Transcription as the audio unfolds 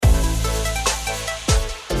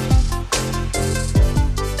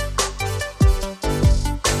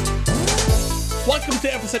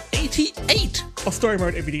38 of Story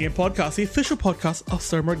Mode Every Game Podcast, the official podcast of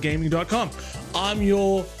StoryModeGaming.com. I'm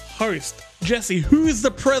your host, Jesse, who is the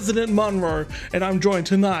President Monroe, and I'm joined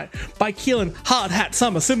tonight by Keelan Hard Hat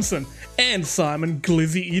Summer Simpson and Simon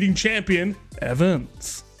Glizzy Eating Champion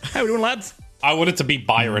Evans. How we doing, lads? I want it to be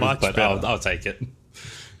Byron, but better. I'll take it.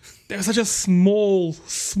 There's such a small...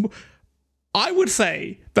 I would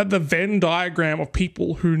say that the Venn diagram of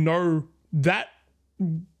people who know that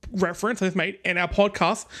reference I've made in our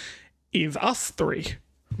podcast is us three.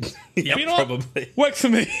 Yeah, You know what? probably. Works for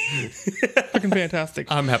me. Fucking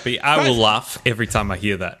fantastic. I'm happy. I will laugh every time I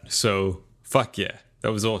hear that. So, fuck yeah.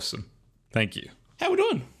 That was awesome. Thank you. How we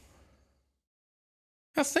doing?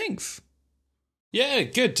 How's things? Yeah,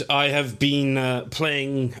 good. I have been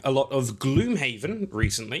playing a lot of Gloomhaven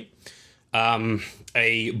recently.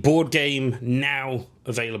 A board game now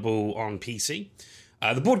available on PC.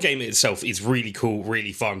 The board game itself is really cool,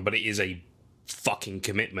 really fun, but it is a fucking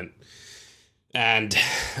commitment. And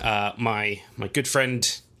my good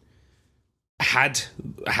friend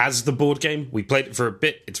has the board game. We played it for a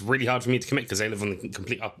bit. It's really hard for me to commit because they live on the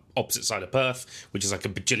complete opposite side of Perth, which is like a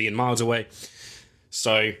bajillion miles away.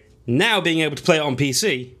 So now being able to play it on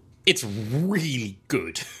PC, it's really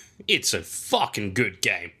good. It's a fucking good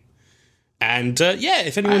game. And yeah,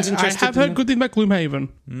 if anyone's interested, I have heard good things about Gloomhaven.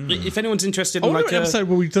 If anyone's interested I in want like an episode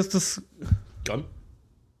where we just gone.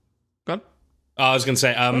 God. I was going to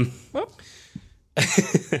say, Well,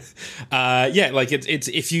 yeah, like it's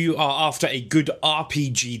if you are after a good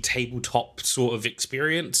RPG tabletop sort of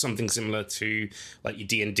experience, something similar to like your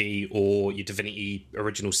D&D or your Divinity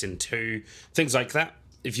Original Sin 2, things like that.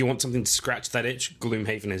 If you want something to scratch that itch,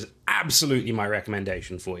 Gloomhaven is absolutely my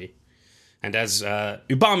recommendation for you. And as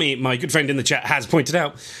Ubami, my good friend in the chat, has pointed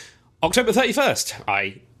out, October 31st,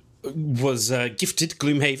 I was gifted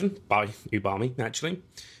Gloomhaven by Ubami, actually.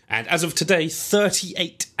 And as of today,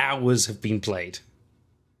 38 hours have been played.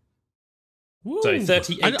 woo. So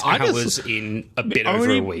 38 I just- hours in a bit the over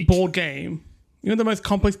only a week. board game. You know the most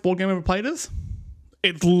complex board game I've ever played is?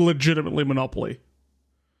 It's legitimately Monopoly.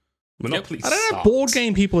 Monopoly I don't know sucks. board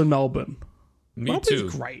game people in Melbourne. Me Monopoly's too.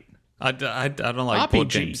 great. I don't like board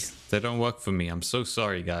RPGs. games. They don't work for me. I'm so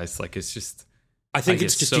sorry, guys. Like, it's just... I think I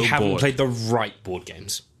it's get just so you haven't bored. played the right board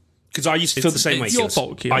games. Because I used to feel the same way. it's your Keels.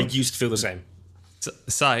 fault, Keelan. I used to feel the same.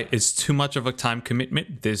 Sai, it's too much of a time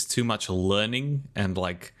commitment. There's too much learning and,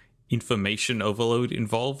 like, information overload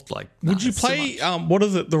involved. Like, Would you it's too play, much. what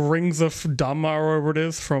is it, the Rings of Dhamma or whatever it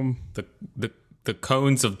is from the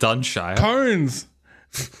cones of Dunshire? Cones?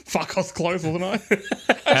 Fuck, I was close, wasn't I?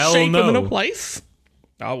 Hell Shape them in a no. place?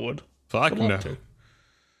 I would. Fuck I'd love no. to.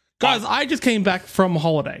 Guys, I just came back from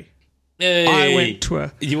holiday. Hey, I went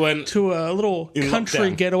to a little In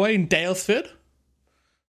country lockdown. getaway in Daylesford.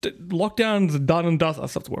 Lockdown's done and dusted. I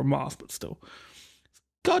still have to wear a mask, but still.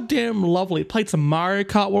 Goddamn lovely. Played some Mario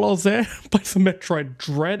Kart while I was there. Played some Metroid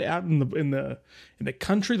Dread out in the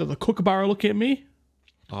country. The kookaburra looking at me.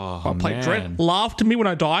 Oh, I played man. Dread. Laughed at me when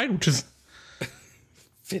I died, which is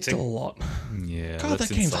fitting. still a lot. Yeah, God, that's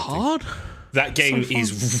that game's insulting. hard. That game fun.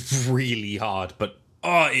 is really hard, but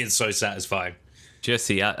it is so satisfying.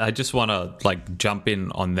 Jesse, I just want to like jump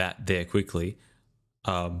in on that there quickly.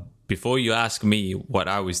 Before you ask me what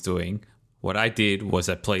I was doing, what I did was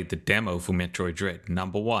I played the demo for Metroid Dread.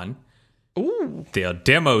 Number one, there are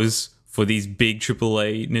demos for these big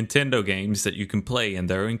AAA Nintendo games that you can play, and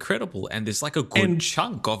they're incredible. And there's like a good And-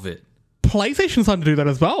 chunk of it. PlayStation's starting to do that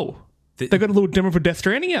as well. They've got a little demo for Death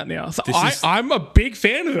Stranding out now. So I'm a big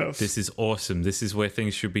fan of this. This is awesome. This is where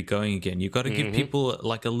things should be going again. You got to give people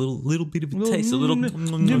like a little bit of a taste, a little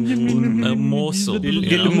morsel, you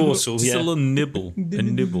Little know? morsel, just yeah. a little nibble, a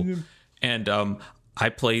nibble. And I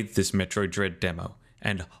played this Metroid Dread demo,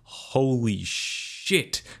 and holy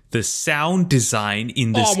shit, the sound design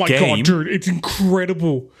in this Oh my game. god, dude, it's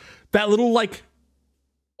incredible. That little like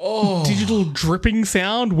digital dripping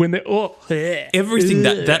sound when they Everything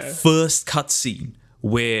that first cutscene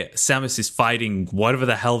where Samus is fighting whatever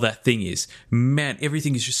the hell that thing is, man,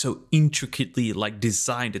 everything is just so intricately like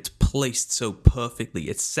designed. It's placed so perfectly.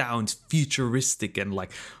 It sounds futuristic and like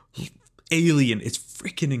alien. It's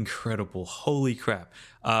freaking incredible. Holy crap.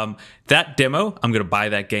 That demo, I'm gonna buy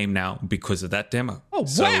that game now because of that demo. Oh,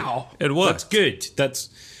 So wow. It works. That's good. That's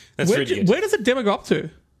where, really good. where does the demo go up to?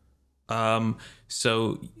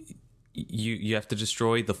 So you have to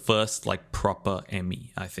destroy the first like proper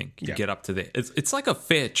Emmy, I think. You get up to there. It's like a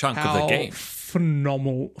fair chunk of the game.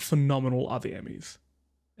 Phenomenal are the Emmys.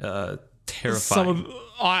 Terrifying. Some of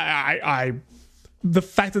the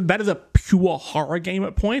fact that is a pure horror game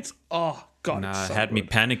at points. Oh God, Nah, it's so it had me good.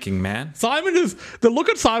 panicking, man. Simon is the look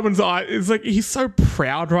at Simon's eye is like he's so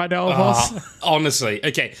proud right now of us. Honestly,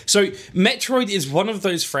 okay. So Metroid is one of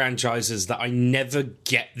those franchises that I never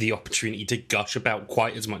get the opportunity to gush about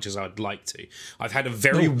quite as much as I'd like to. I've had a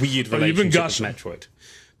very weird you've been relationship gushing. with Metroid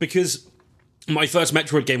because my first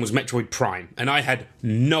Metroid game was Metroid Prime, and I had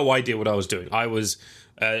no idea what I was doing. I was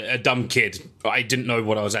a dumb kid. I didn't know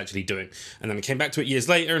what I was actually doing. And then I came back to it years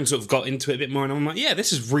later and sort of got into it a bit more, and I'm like, yeah,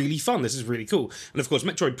 this is really fun. This is really cool. And of course,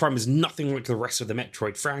 Metroid Prime is nothing like the rest of the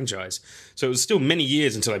Metroid franchise. So it was still many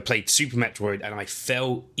years until I played Super Metroid, and I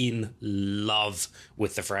fell in love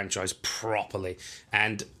with the franchise properly.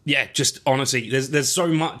 And yeah, just honestly, there's so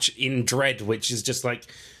much in Dread, which is just like,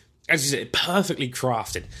 as you said, perfectly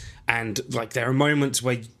crafted. And like there are moments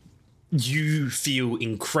where you feel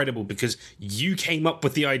incredible because you came up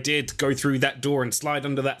with the idea to go through that door and slide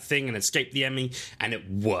under that thing and escape the enemy, and it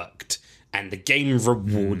worked. And the game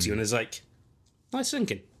rewards you and is like, nice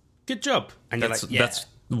thinking, good job. And That's you're like, yeah. that's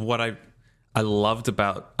what I loved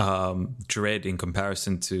about Dread in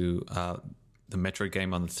comparison to the Metroid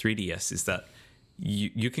game on the 3DS is that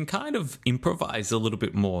you can kind of improvise a little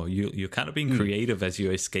bit more. You're kind of being creative as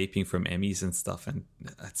you're escaping from enemies and stuff, and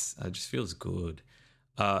it just feels good.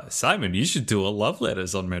 Simon, you should do a love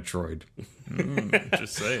letters on Metroid.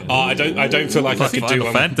 Just saying. I don't feel like I could do Final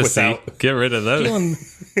one Fantasy. without. Get rid of those.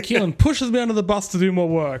 Keelan pushes me under the bus to do more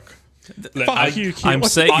work. Fuck you, Keelan. I'm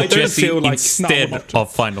saying I don't Jesse feel like- instead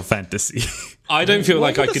of Final Fantasy. I don't feel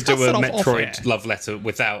like we'll I could do discuss a it off air. Metroid love letter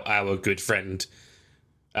without our good friend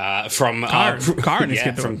from Kyron is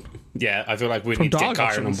yeah, good from though. yeah. I feel like we From need to get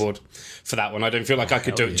Dark Kyron on Options. board for that one. I don't feel like I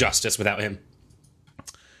could do it justice without him.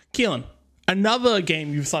 Keelan, another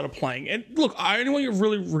game you've started playing. And look, I only want your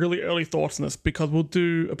really, really early thoughts on this because we'll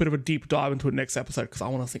do a bit of a deep dive into it next episode because I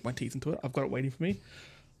want to sink my teeth into it. I've got it waiting for me.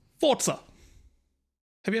 Forza.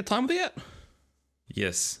 Have you had time with it yet?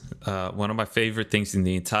 Yes. One of my favorite things in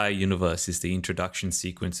the entire universe is the introduction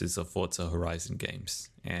sequences of Forza Horizon games.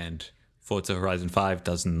 And Forza Horizon 5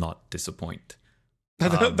 does not disappoint.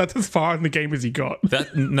 That's as far in the game as you got.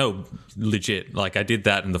 No, legit. Like, I did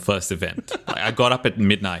that in the first event. I got up at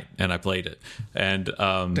midnight and I played it. And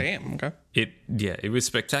Damn, okay. it was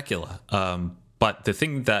spectacular. But the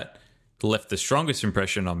thing that left the strongest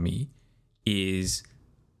impression on me is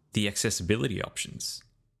the accessibility options.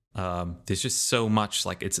 There's just so much,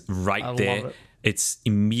 like, it's right I there. love it. It's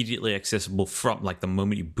immediately accessible from, like, the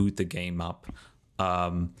moment you boot the game up.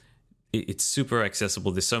 It's super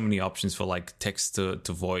accessible. There's so many options for, like, text to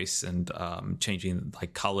voice and changing,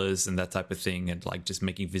 like, colors and that type of thing, and, like, just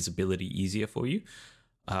making visibility easier for you.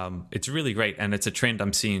 It's really great, and it's a trend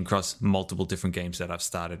I'm seeing across multiple different games that I've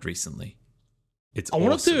started recently. I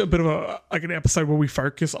want to do a bit of an episode where we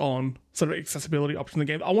focus on sort of accessibility options in the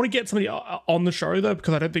game. I want to get somebody on the show though,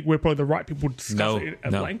 because I don't think we're probably the right people to discuss it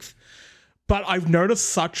at length. But I've noticed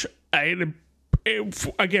such again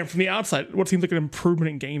from the outside, what seems like an improvement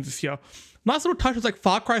in games this year. Nice little touches like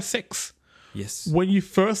Far Cry 6. Yes. When you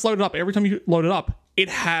first load it up, every time you load it up, it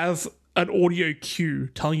has an audio cue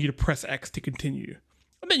telling you to press X to continue.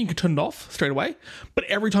 And then you can turn it off straight away. But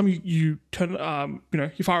every time you turn,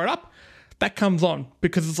 you fire it up, that comes on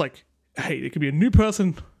because it's like, hey, there could be a new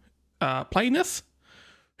person playing this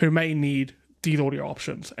who may need these audio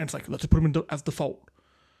options. And it's like, let's just put them in as default.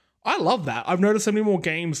 I love that. I've noticed so many more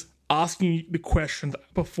games asking you the questions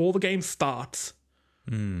before the game starts.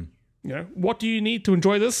 You know, what do you need to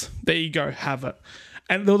enjoy this? There you go, have it.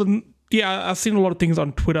 And I've seen a lot of things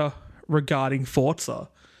on Twitter regarding Forza.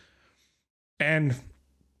 And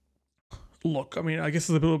look, I mean, I guess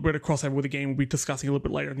there's a little bit of crossover with the game we'll be discussing a little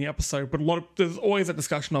bit later in the episode, but there's always that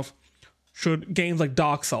discussion of should games like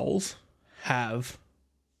Dark Souls have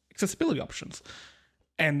accessibility options?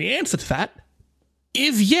 And the answer to that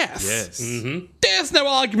is yes. Yes. There's no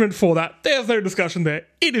argument for that. There's no discussion there.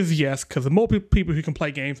 It is yes, because the more people who can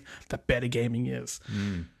play games, the better gaming is.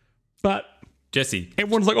 But Jesse,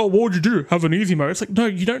 everyone's like, oh, what would you do? Have an easy mode? It's like, no,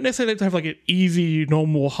 you don't necessarily have to have like an easy,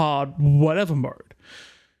 normal, hard, whatever mode.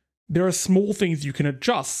 There are small things you can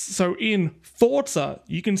adjust. So in Forza,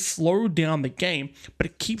 you can slow down the game, but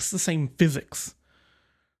it keeps the same physics.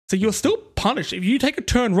 So you're still punished. If you take a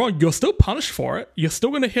turn wrong, you're still punished for it. You're still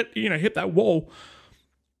going to hit that wall.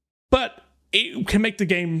 But it can make the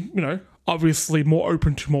game, obviously more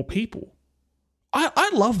open to more people. I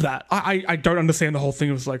love that. I don't understand the whole thing.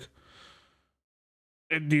 It was like,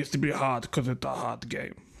 it needs to be hard because it's a hard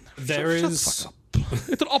game. Shut the fuck up.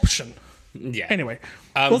 It's an option. Yeah. Anyway,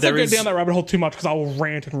 let's not go is down that rabbit hole too much because I will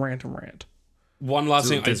rant and rant and rant. one last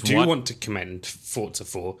thing I there's do one- want to commend Forza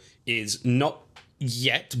for is not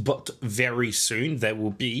yet, but very soon there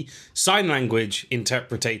will be sign language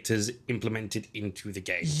interpreters implemented into the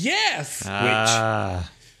game. Yes.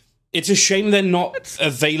 It's a shame they're not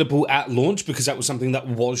available at launch, because that was something that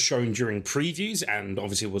was shown during previews, and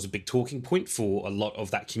obviously it was a big talking point for a lot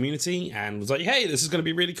of that community, and was like, hey, this is going to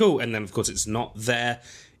be really cool. And then, of course, it's not there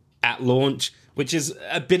at launch, which is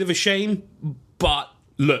a bit of a shame. But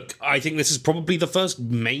look, I think this is probably the first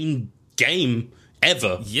main game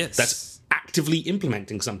ever that's actively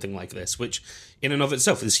implementing something like this, which in and of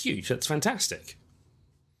itself is huge. That's fantastic.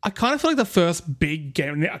 I kind of feel like the first big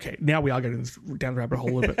game. Okay, now we are getting down the rabbit hole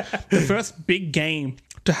a little bit. The first big game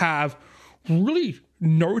to have really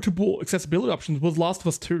notable accessibility options was Last of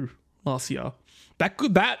Us 2 last year.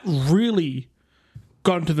 That really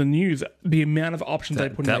got into the news. The amount of options they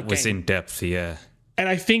put in that game. That was in depth, yeah. And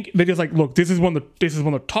I think they're just like, look, this is one of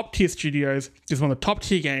the top tier studios. This is one of the top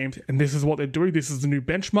tier games, and this is what they're doing. This is the new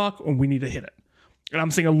benchmark, and we need to hit it. And I'm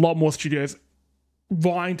seeing a lot more studios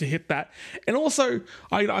vying to hit that. And also,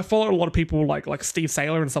 I follow a lot of people like Steve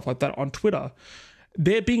Saylor and stuff like that on Twitter.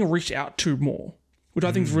 They're being reached out to more, which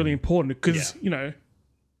I think is really important, because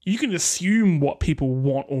you can assume what people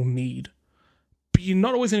want or need, but you're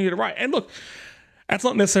not always going to get it right. And look, that's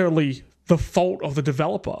not necessarily the fault of the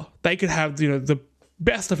developer. They could have the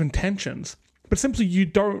best of intentions, but simply you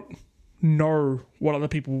don't know what other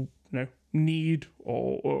people need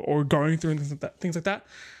or going through and things like that.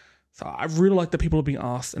 So I really like that people are being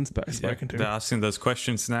asked and spoken to. They're asking those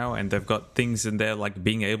questions now, and they've got things in there like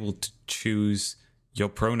being able to choose your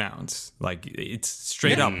pronouns. Like, it's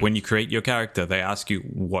straight up when you create your character, they ask you,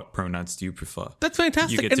 what pronouns do you prefer? That's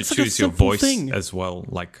fantastic. You get to choose your voice as well,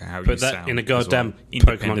 like how you sound. Put that in a goddamn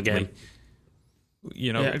Pokemon game.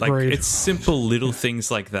 It's simple little things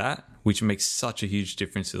like that which makes such a huge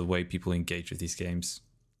difference to the way people engage with these games.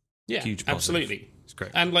 Yeah, huge absolutely. It's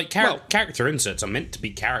great. And character inserts are meant to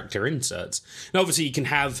be character inserts. Now, obviously, you can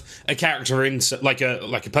have a character insert, like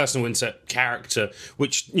a personal insert character,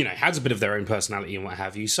 which has a bit of their own personality and what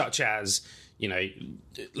have you, such as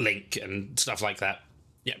Link and stuff like that.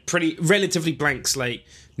 Yeah, relatively blank slate,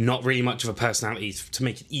 not really much of a personality to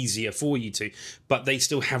make it easier for you to, but they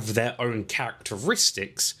still have their own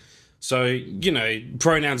characteristics. So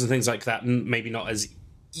pronouns and things like that maybe not as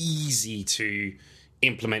easy to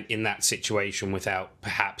implement in that situation without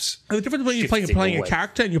perhaps the difference between you're playing a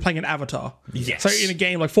character and you're playing an avatar. Yes. So in a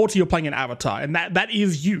game like 40, you're playing an avatar, and that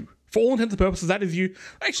is you. For all intents and purposes, that is you.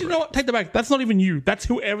 Actually, you know what? Take that back. That's not even you. That's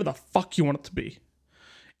whoever the fuck you want it to be.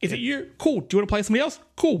 Is it you? Cool. Do you want to play somebody else?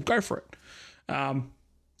 Cool. Go for it.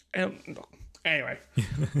 Anyway,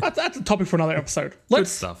 that's a topic for another episode.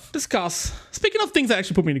 Let's discuss. Speaking of things that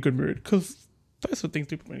actually put me in a good mood, because those sort of things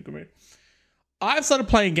do put me in a good mood. I've started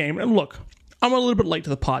playing a game, and look, I'm a little bit late to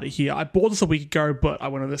the party here. I bought this a week ago, but I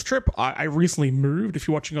went on this trip. I recently moved. If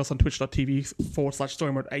you're watching us on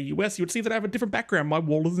twitch.tv/StoryModeAUS, you would see that I have a different background. My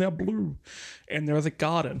wall is now blue, and there is a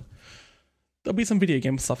garden. There'll be some video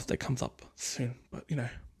game stuff that comes up soon, but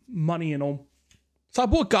money and all. So I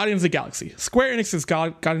bought Guardians of the Galaxy. Square Enix's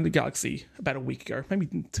Guardians of the Galaxy about a week ago, maybe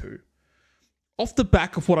 2. Off the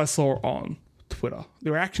back of what I saw on Twitter,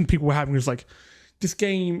 the reaction people were having was like, this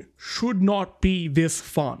game should not be this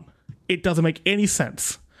fun. It doesn't make any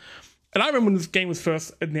sense. And I remember when this game was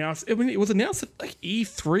first announced, it was announced at like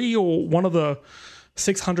E3 or one of the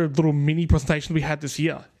 600 little mini presentations we had this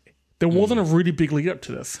year. There wasn't a really big lead up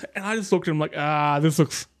to this. And I just looked at him like, this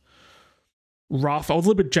looks rough. I was a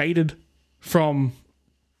little bit jaded from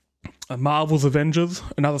Marvel's Avengers,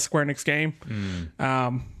 another Square Enix game,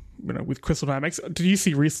 with Crystal Dynamics. Did you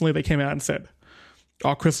see recently they came out and said,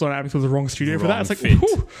 Crystal Dynamics was the wrong studio for that? It's like,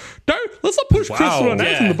 let's not push Crystal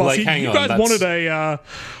Dynamics in the bus. You guys wanted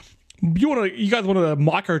you guys wanted a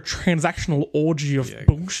microtransactional orgy of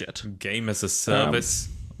bullshit. Game as a service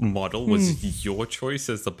model was your choice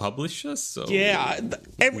as the publisher. So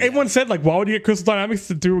everyone said, like, why would you get Crystal Dynamics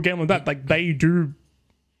to do a game like that? Like, they do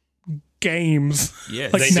games,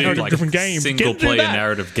 like they narrative different games, single player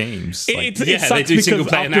narrative games. They do single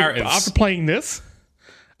player narratives. After playing this,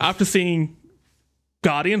 after seeing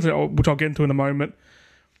Guardians, which I'll get into in a moment,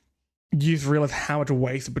 you just realize how much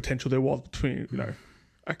waste of potential there was between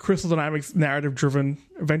a Crystal Dynamics narrative driven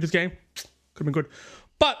Avengers game. Could have been good,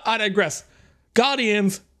 but I digress.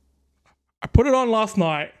 Guardians, I put it on last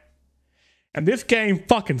night, and this game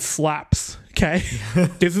fucking slaps. Okay,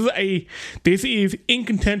 this is in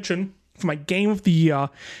contention for my game of the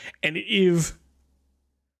year, and it is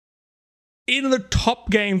in the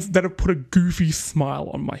top games that have put a goofy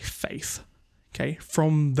smile on my face. Okay,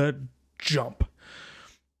 from the jump.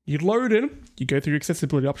 You load in, you go through your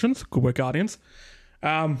accessibility options, good work, Guardians.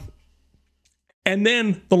 And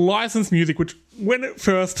then the licensed music, which when it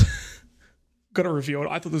first got revealed,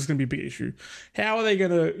 I thought this was going to be a big issue. How are they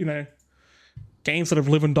going to, games sort of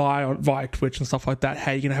live and die via Twitch and stuff like that?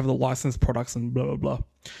 How are you going to have the licensed products and blah, blah, blah?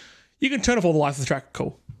 You can turn off all the licensed track,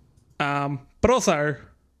 cool. But also,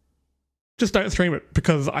 just don't stream it,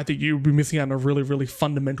 because I think you'll be missing out on a really, really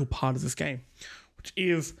fundamental part of this game, which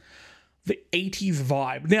is the 80s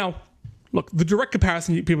vibe. Now, look, the direct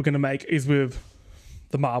comparison people are going to make is with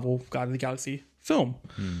the Marvel Guardians of the Galaxy film,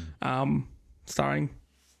 starring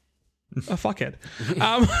a fuckhead.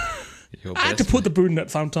 I had to put the boot in at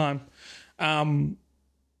some time.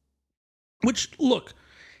 Which, look,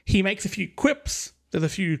 he makes a few quips, there's a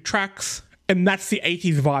few tracks, and that's the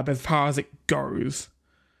 80s vibe as far as it goes.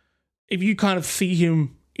 If you kind of see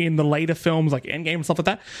him in the later films like Endgame and stuff like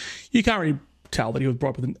that, you can't really tell that he was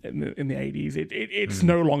brought up in the 80s. It's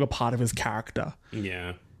no longer part of his character.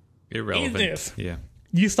 Yeah. Irrelevant. In this, yeah.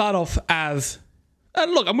 you start off as...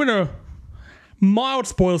 look, I'm going to... Mild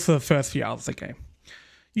spoilers for the first few hours of the game.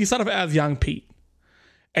 You start off as young Pete,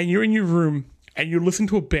 and you're in your room, and you're listening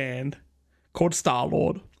to a band called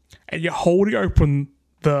Star-Lord, and you're holding open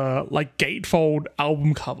the gatefold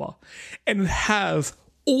album cover, and it has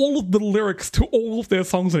all of the lyrics to all of their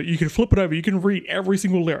songs in it. You can flip it over, you can read every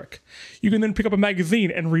single lyric. You can then pick up a magazine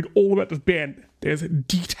and read all about this band. There's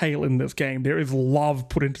detail in this game. There is love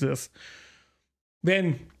put into this.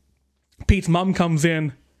 Then Pete's mum comes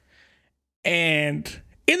in, and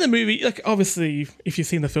in the movie, obviously, if you've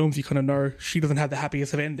seen the films, you kind of know she doesn't have the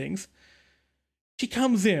happiest of endings. She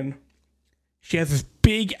comes in, she has this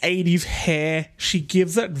big 80s hair. She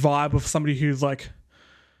gives that vibe of somebody who's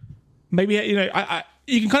maybe,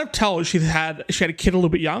 you can kind of tell she had a kid a little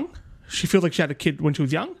bit young. She feels like she had a kid when she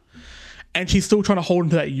was young, and she's still trying to hold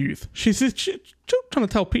into that youth. She's trying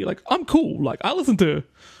to tell Pete, I'm cool. I listen to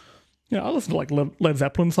Led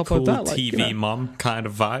Zeppelin and stuff Cool like that. TV mom kind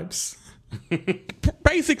of vibes.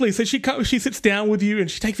 Basically, so she sits down with you and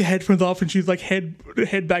she takes the headphones off and she's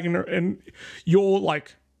head banging her, and you're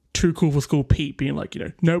too cool for school Pete being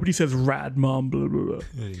nobody says rad mom, blah blah blah.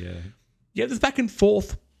 Yeah, there's back and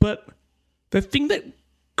forth, but the thing that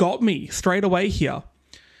got me straight away here,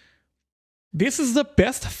 this is the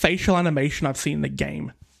best facial animation I've seen in the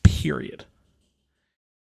game, period.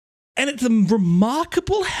 And it's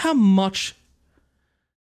remarkable how much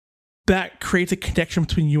that creates a connection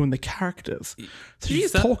between you and the characters. So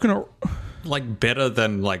she's talking... better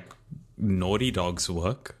than, Naughty Dog's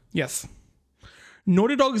work? Yes.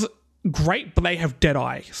 Naughty Dog's great, but they have dead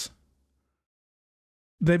eyes.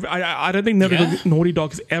 I don't think Naughty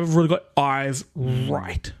Dog has ever really got eyes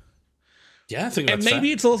right. Yeah, I think that's and maybe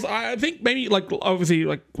fair. it's also... I think maybe, obviously,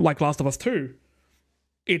 like Last of Us 2,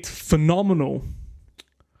 it's phenomenal,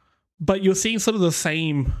 but you're seeing sort of the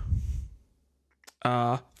same...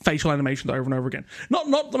 facial animations over and over again.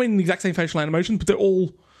 Not the exact same facial animations, but they're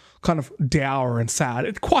all kind of dour and sad.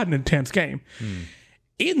 It's quite an intense game.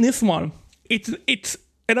 In this one, it's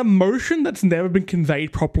an emotion that's never been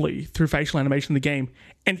conveyed properly through facial animation in the game,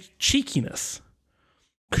 and cheekiness.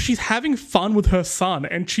 Because she's having fun with her son,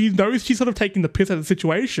 and she knows she's sort of taking the piss out of the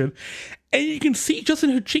situation, and you can see just in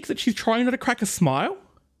her cheeks that she's trying not to crack a smile.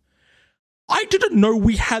 I didn't know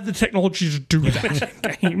we had the technology to do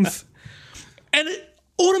that in games. And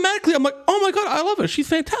automatically, I'm oh my god, I love her. She's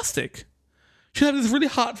fantastic. She has this really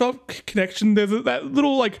heartfelt connection. There's that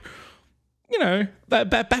little,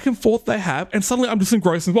 that back and forth they have. And suddenly I'm just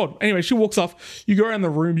engrossed in the world. Anyway, she walks off. You go around the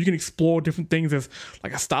room. You can explore different things. There's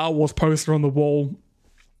a Star Wars poster on the wall.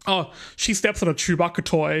 Oh, she steps on a Chewbacca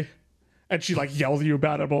toy. And she yells at you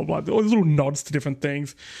about it, blah, blah, blah. All these little nods to different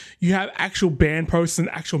things. You have actual band posters and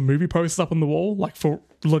actual movie posters up on the wall, for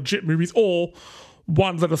legit movies, or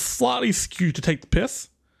ones that are slightly skewed to take the piss.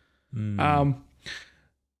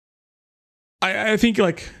 I think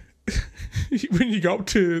when you go up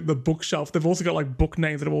to the bookshelf, they've also got book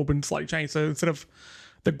names that have all been slightly changed. So instead of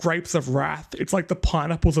the grapes of wrath, it's the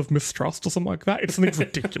pineapples of mistrust or something like that. It's something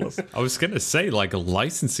ridiculous. I was gonna say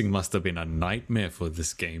licensing must have been a nightmare for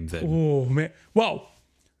this game then. Oh man! Well,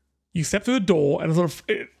 you step through the door and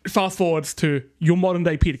it fast forwards to your modern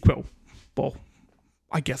day Peter Quill. Well,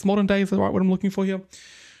 I guess modern day is the right word I'm looking for here.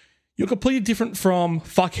 You're completely different from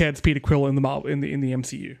fuckheads Peter Quill in the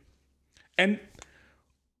MCU. And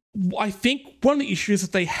I think one of the issues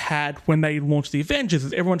that they had when they launched the Avengers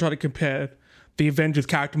is everyone tried to compare the Avengers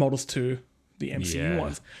character models to the MCU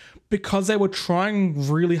ones, because they were trying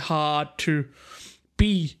really hard to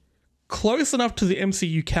be close enough to the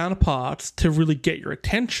MCU counterparts to really get your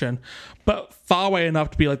attention, but far away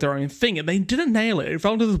enough to be their own thing. And they didn't nail it. It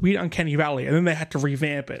fell into this weird uncanny valley, and then they had to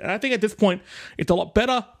revamp it. And I think at this point, it's a lot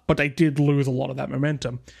better, but they did lose a lot of that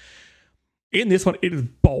momentum. In this one, it is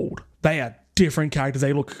bold. They are different characters.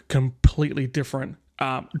 They look completely different.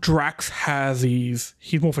 Drax has he's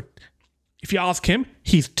more of a, if you ask him,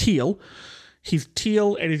 he's teal. He's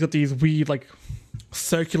teal and he's got these weird like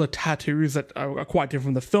circular tattoos that are quite different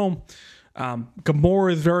from the film.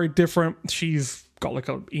 Gamora is very different. She's got like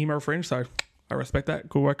an emo fringe, so I respect that.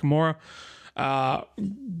 Good work, Gamora.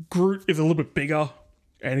 Groot is a little bit bigger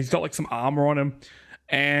and he's got like some armor on him.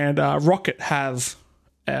 And Rocket has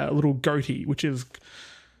a little goatee, which is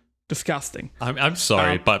disgusting. I'm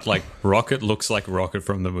sorry, but like Rocket looks like Rocket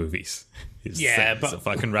from the movies. He's a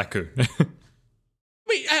fucking raccoon.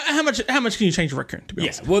 Wait, how much can you change a raccoon, to be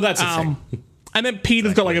honest? Well, that's the thing. And then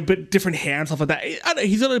Peter's got like a bit different hair and stuff like that. I don't know,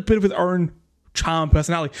 he's got a bit of his own charm and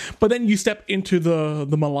personality. But then you step into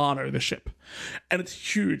the Milano, the ship, and it's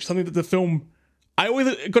huge. Something that the film, I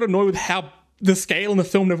always got annoyed with how the scale in the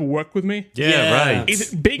film never worked with me. Right.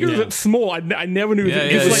 Is it big or is it small? I never knew.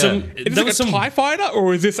 Is it a TIE fighter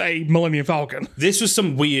or is this a Millennium Falcon? This was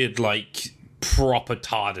some weird, like, proper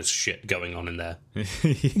TARDIS shit going on in there.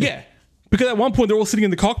 Yeah. Because at one point they're all sitting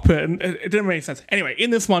in the cockpit and it didn't make sense. Anyway,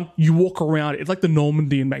 in this one, you walk around. It's like the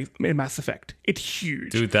Normandy in Mass Effect. It's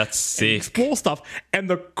huge. Dude, that's sick. And explore stuff. And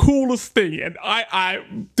the coolest thing, and I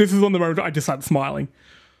this is on the moment I just started smiling.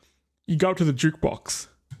 You go up to the jukebox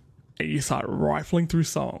and you start rifling through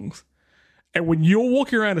songs. And when you're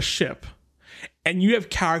walking around a ship and you have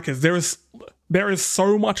characters, there is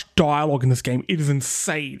so much dialogue in this game. It is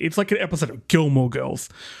insane. It's like an episode of Gilmore Girls.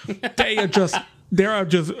 There are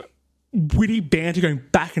just witty banter going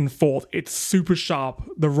back and forth. It's super sharp,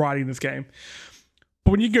 the writing in this game.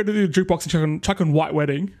 But when you go to the jukebox and chuck on White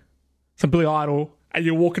Wedding, some Billy Idol, and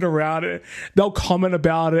you're walking around it, they'll comment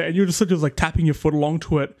about it, and you're just sort of like tapping your foot along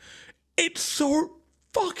to it. It's so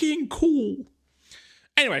fucking cool.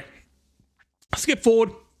 Anyway, skip forward,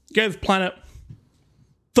 go to this planet.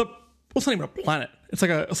 What's not even a planet? It's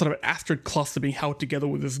like a sort of an asteroid cluster being held together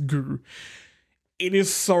with this goo. It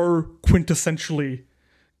is so quintessentially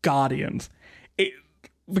Guardians.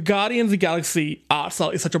 The Guardians of the Galaxy art style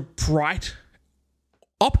is such a bright,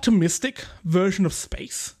 optimistic version of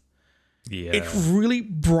space. Yeah. It's really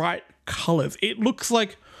bright colors. It looks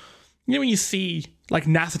like, you know, when you see like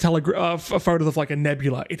NASA photos of like a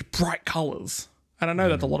nebula, it's bright colors. And I know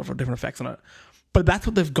that's a lot of different effects on it, but that's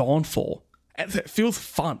what they've gone for. It feels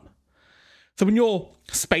fun. So when you're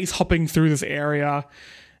space hopping through this area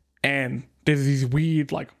and there's these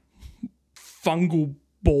weird like fungal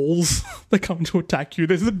balls that come to attack you,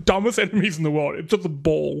 there's the dumbest enemies in the world. It's just a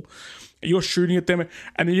ball. And you're shooting at them,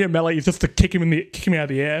 and then your melee is just to kick him out of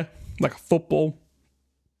the air like a football.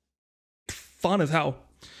 Fun as hell.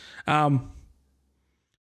 The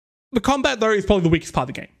combat though is probably the weakest part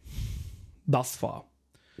of the game thus far.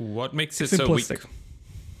 What makes it so weak?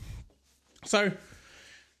 So,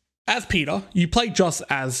 as Peter, you play just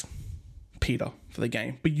as Peter for the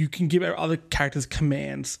game, but you can give other characters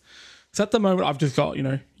commands. So at the moment, I've just got,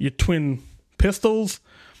 your twin pistols.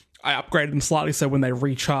 I upgraded them slightly so when they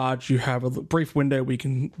recharge, you have a brief window where you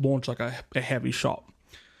can launch like a heavy shot.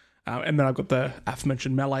 And then I've got the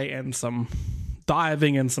aforementioned melee and some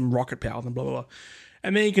diving and some rocket powers and blah, blah, blah.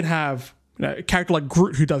 And then you can have a character like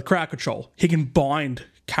Groot who does crowd control. He can bind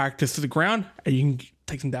characters to the ground and you can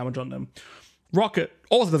take some damage on them. Rocket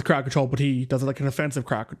also does crowd control, but he does like an offensive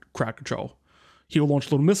crowd control. He'll launch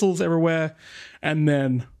little missiles everywhere. And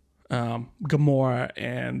then Gamora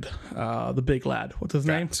and the big lad, what's his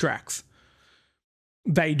name? Drax.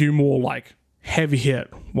 They do more like heavy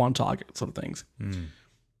hit, one target sort of things.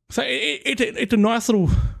 So it's a nice little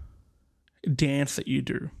dance that you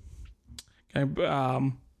do. Okay,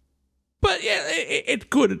 but yeah, it's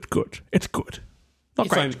good. It's good. Not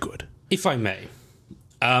great, it's good. If I may.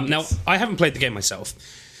 Now, I haven't played the game myself,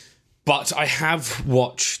 but I have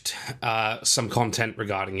watched some content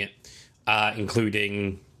regarding it,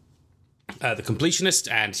 including The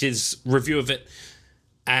Completionist and his review of it.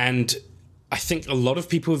 And I think a lot of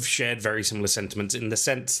people have shared very similar sentiments in the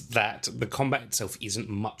sense that the combat itself isn't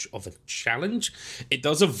much of a challenge. It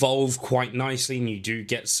does evolve quite nicely, and you do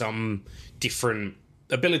get some different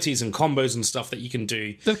abilities and combos and stuff that you can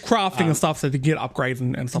do. The crafting and stuff, so to get upgrades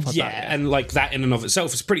and stuff like that. Yeah, and like that in and of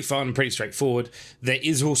itself is pretty fun, pretty straightforward. There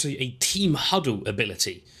is also a team huddle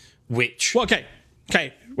ability, which... Well, okay,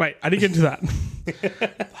 wait, I didn't get into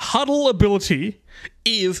that. Huddle ability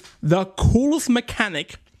is the coolest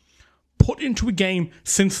mechanic put into a game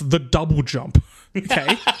since the double jump.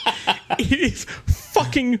 Okay? It is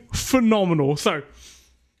fucking phenomenal. So,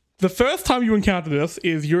 the first time you encounter this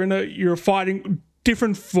is you're fighting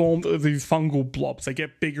different forms of these fungal blobs. They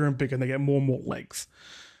get bigger and bigger and they get more and more legs.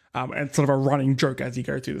 And it's sort of a running joke as you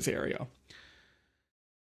go through this area.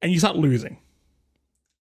 and you start losing.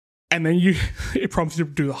 And then it prompts you to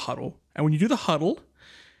do the huddle. And when you do the huddle,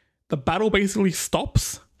 the battle basically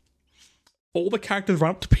stops. All the characters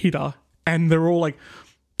run up to Peter, and they're all like,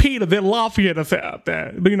 Peter, they're laughing at us out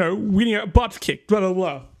there. You know, winning our butts kicked, blah, blah,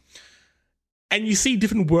 blah. And you see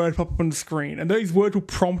different words pop up on the screen, and those words will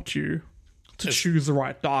prompt you to choose the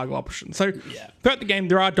right dialogue option. So throughout the game,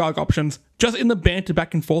 there are dialogue options. Just in the banter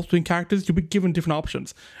back and forth between characters, you'll be given different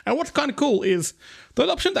options. And what's kind of cool is those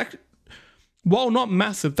options, while not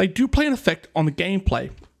massive, they do play an effect on the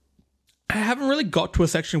gameplay. I haven't really got to a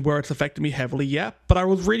section where it's affected me heavily yet, but I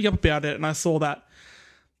was reading up about it and I saw that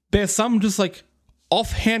there's some just like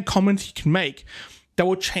offhand comments you can make that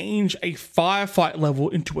will change a firefight level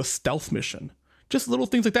into a stealth mission. Just little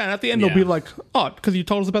things like that. And at the end, they'll be like, oh, because you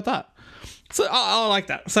told us about that. So I like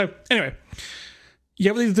that. So anyway, you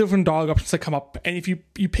have these different dialogue options that come up, and if you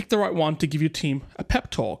pick the right one to give your team a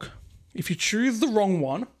pep talk. If you choose the wrong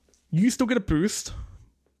one, you still get a boost,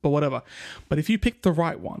 but whatever. But if you pick the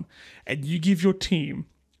right one and you give your team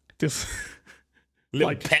this little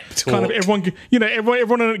like pep talk, kind of everyone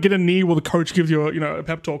get a knee while the coach gives you a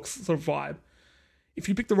pep talk sort of vibe. If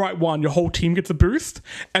you pick the right one, your whole team gets a boost,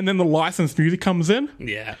 and then the licensed music comes in.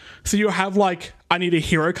 Yeah. So you'll have like, I Need a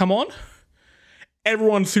Hero come on.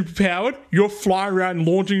 Everyone's super powered. You're flying around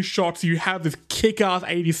launching shots. You have this kick-ass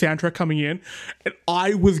 80s soundtrack coming in, and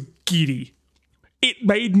I was giddy. It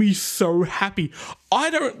made me so happy.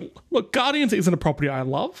 Guardians isn't a property I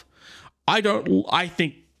love. I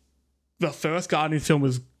think the first Guardians film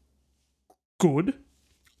was good.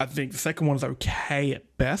 I think the second one is okay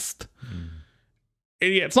at best.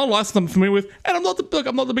 Yeah, it's not a license I'm familiar with, and I'm not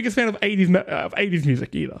the biggest fan of 80s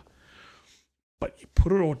music either. But you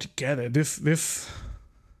put it all together, this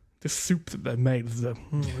soup that they made is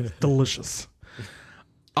delicious.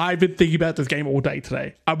 I've been thinking about this game all day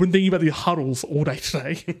today. I've been thinking about the huddles all day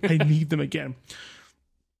today. I need them again.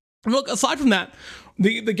 Look, aside from that,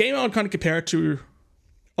 the game I would kind of compare it to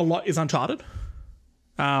a lot is Uncharted.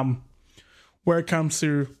 Where it comes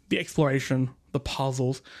to the exploration, the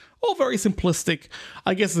puzzles, all very simplistic.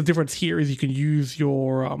 I guess the difference here is you can use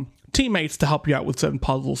your teammates to help you out with certain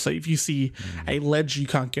puzzles. So if you see a ledge you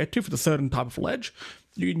can't get to for the certain type of ledge,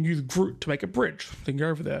 you can use Groot to make a bridge. Then go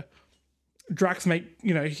over there. Drax he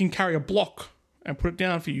can carry a block and put it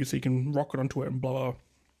down for you so you can rock it onto it and blah, blah.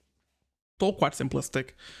 It's all quite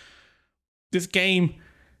simplistic. This game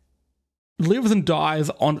lives and dies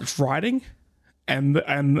on its writing and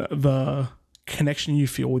the connection you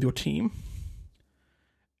feel with your team.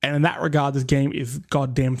 And in that regard, this game is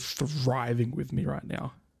goddamn thriving with me right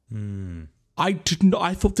now. I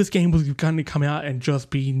thought this game was going to come out and just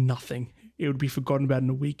be nothing. It would be forgotten about in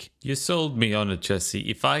a week. You sold me on it, Jesse.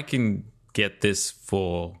 If I can get this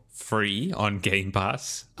for free on Game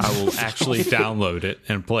Pass, I will actually download it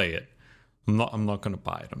and play it. I'm not going to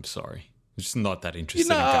buy it. I'm sorry. I'm just not that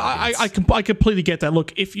interested in Guardians. I completely get that.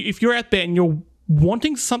 Look, if you're out there and you're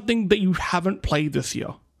wanting something that you haven't played this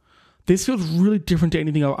year, this feels really different to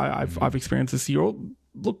anything I've experienced this year.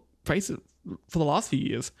 Look, face it, for the last few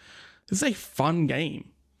years, this is a fun game.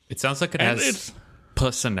 It sounds like it has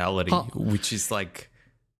personality, which is like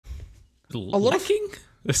a lot of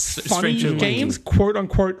funny games, quote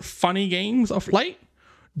unquote funny games of late,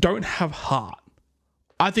 don't have heart.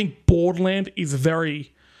 I think Borderlands is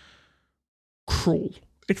very cruel.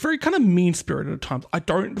 It's very kind of mean spirited at times. I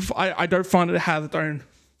don't find it has its own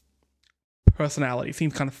personality. It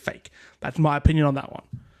seems kind of fake. That's my opinion on that one.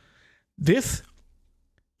 This,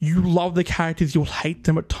 you love the characters, you'll hate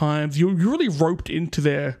them at times. You're really roped into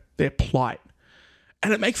their plight.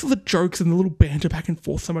 And it makes all the jokes and the little banter back and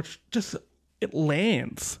forth so much, just, it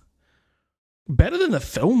lands. Better than the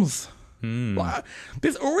films. Like,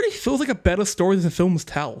 this already feels like a better story than the films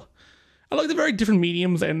tell. I like the very different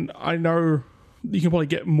mediums, and I know you can probably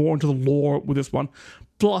get more into the lore with this one.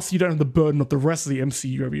 Plus, you don't have the burden of the rest of the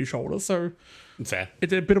MCU over your shoulders, so fair.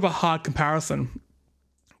 It's a bit of a hard comparison.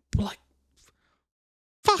 But like,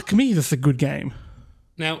 fuck me, this is a good game.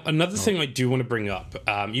 Now, another thing I do want to bring up,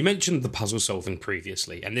 you mentioned the puzzle solving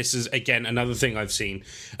previously, and this is, again, another thing I've seen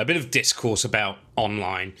a bit of discourse about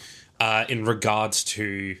online in regards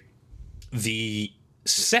to the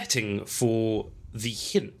setting for the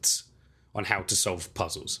hints on how to solve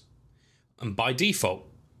puzzles. And by default,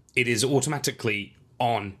 it is automatically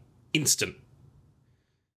on instant.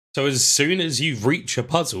 So as soon as you reach a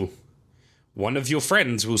puzzle, one of your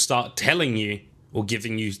friends will start telling you or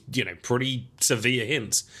giving you, pretty severe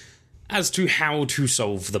hints as to how to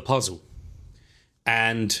solve the puzzle.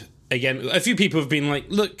 And again, a few people have been like,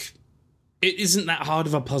 look, it isn't that hard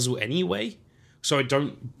of a puzzle anyway, so I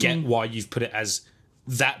don't get why you've put it as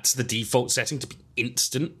that's the default setting to be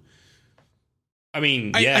instant. I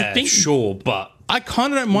mean, I think sure, but I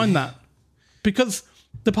kind of don't mind that because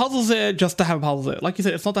the puzzle's there just to have a puzzle there. Like you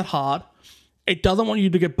said, it's not that hard. It doesn't want you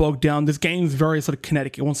to get bogged down. This game's very sort of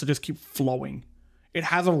kinetic. It wants to just keep flowing. It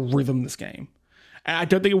has a rhythm, this game. And I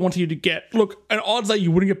don't think it wants you to get... Look, and odds are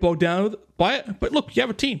you wouldn't get bogged down by it, but look, you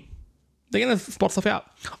have a team. They're going to spot stuff out.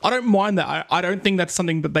 I don't mind that. I don't think that's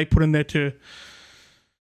something that they put in there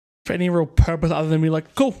for any real purpose other than be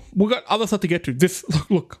like, cool, we've got other stuff to get to. This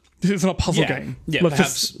isn't a puzzle game. Yeah,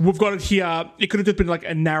 we've got it here. It could have just been like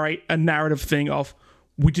a narrative thing of,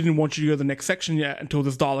 we didn't want you to go to the next section yet until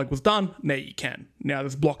this dialogue was done. Now you can. Now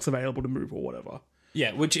there's blocks available to move or whatever.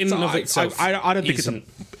 Yeah, which in and of itself, I don't think it's an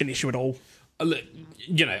issue at all.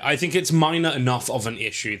 You know, I think it's minor enough of an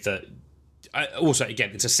issue that. Also,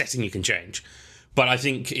 again, it's a setting you can change, but I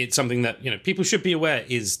think it's something that, you know, people should be aware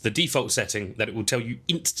is the default setting, that it will tell you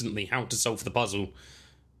instantly how to solve the puzzle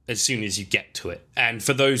as soon as you get to it. And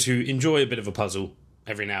for those who enjoy a bit of a puzzle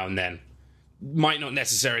every now and then, might not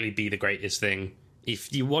necessarily be the greatest thing.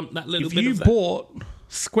 If you want that little bit of that. If you bought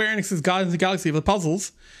Square Enix's Guardians of the Galaxy for the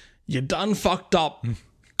puzzles, you're done fucked up.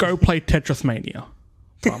 Go play Tetris Mania.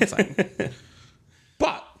 That's what I'm saying.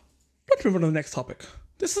 But let's move on to the next topic.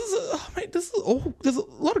 There's a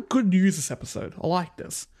lot of good news this episode. I like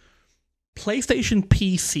this. PlayStation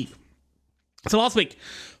PC. So last week,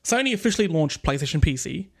 Sony officially launched PlayStation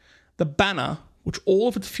PC, the banner which all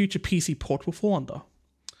of its future PC ports will fall under.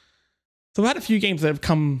 So we've had a few games that have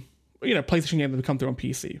come, PlayStation games that have come through on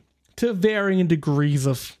PC to varying degrees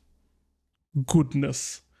of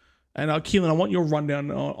goodness. And Keelan, I want your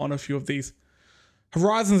rundown on a few of these.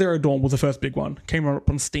 Horizon Zero Dawn was the first big one. Came up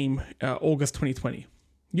on Steam August 2020.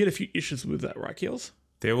 You had a few issues with that, right, Keels?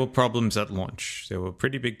 There were problems at launch. There were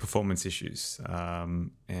pretty big performance issues.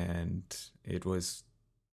 And it was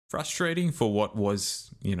frustrating for what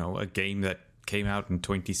was, a game that came out in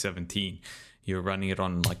 2017. You're running it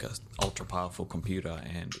on like a ultra powerful computer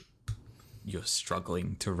and you're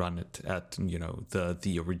struggling to run it at,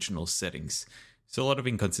 the original settings. So a lot of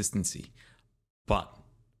inconsistency. But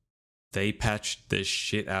they patched the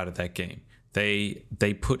shit out of that game. They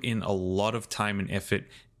put in a lot of time and effort,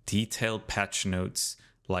 detailed patch notes.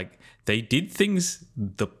 Like, they did things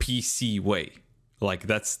the PC way. Like,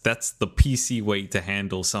 that's the PC way to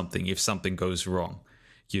handle something if something goes wrong.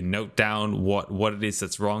 You note down what it is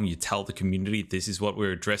that's wrong. You tell the community, this is what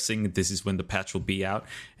we're addressing. This is when the patch will be out.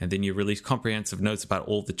 And then you release comprehensive notes about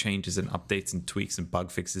all the changes and updates and tweaks and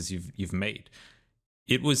bug fixes you've made.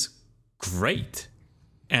 It was great.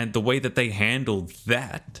 And the way that they handled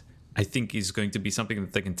that, I think, is going to be something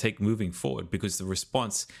that they can take moving forward, because the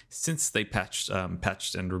response since they patched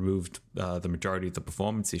and removed the majority of the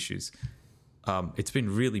performance issues, it's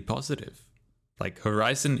been really positive. Like,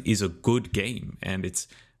 Horizon is a good game, and it's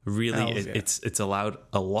really it's allowed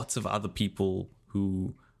lots of other people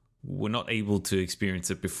who were not able to experience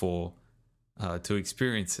it before to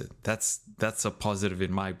experience it. That's a positive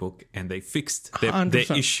in my book, and they fixed their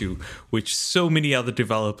issue, which so many other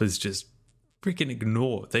developers just freaking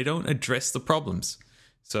ignore. They don't address the problems.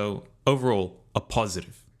 So overall, a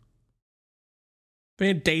positive.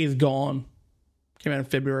 Days Gone came out in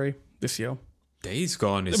February this year. Days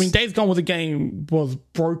Gone is... Days Gone was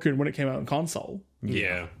broken when it came out on console.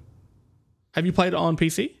 Yeah. Have you played it on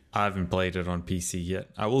PC? I haven't played it on PC yet.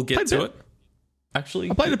 I will get to it.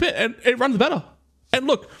 Actually, I played a bit and it runs better. And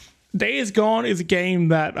look, Days Gone is a game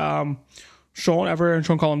that Sean Avery and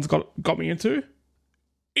Sean Collins got me into.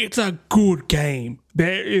 It's a good game.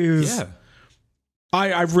 There is... Yeah.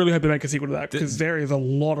 I really hope they make a sequel to that, because there is a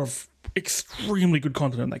lot of extremely good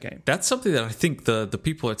content in that game. That's something that I think the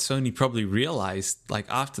people at Sony probably realized, like,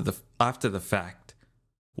 after the fact.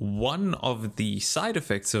 One of the side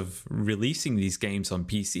effects of releasing these games on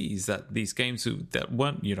PC is that these games that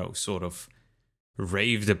weren't, sort of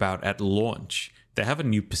raved about at launch, they have a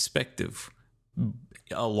new perspective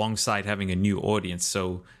alongside having a new audience.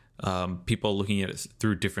 So people are looking at it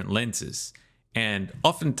through different lenses. And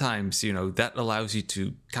oftentimes, that allows you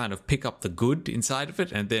to kind of pick up the good inside of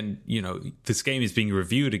it. And then, this game is being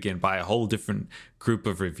reviewed again by a whole different group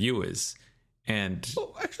of reviewers. And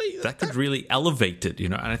that could really elevate it,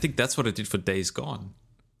 And I think that's what it did for Days Gone.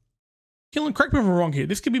 Keelan, correct me if I'm wrong here.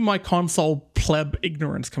 This could be my console pleb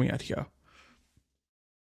ignorance coming out here.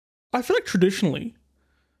 I feel like traditionally,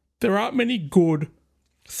 there aren't many good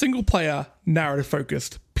single-player,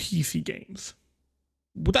 narrative-focused PC games.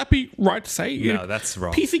 Would that be right to say? No, that's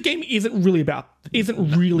wrong. PC game isn't really about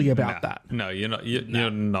that. No,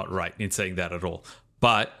 you're not right in saying that at all.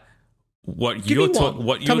 But what you're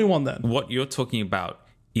talking about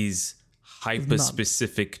is hyper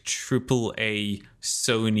specific AAA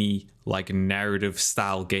Sony like narrative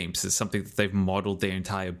style games. It's something that they've modeled their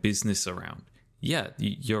entire business around. Yeah,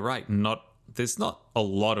 you're right. There's not a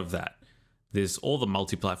lot of that. There's all the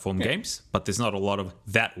multi-platform games, but there's not a lot of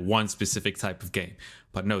that one specific type of game.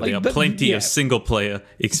 But no, there are plenty of single-player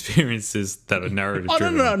experiences that are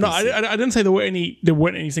narrative-driven. No. I didn't say there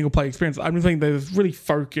weren't any single-player experiences. I'm just saying there's really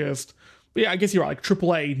focused. Yeah, I guess you're right. Like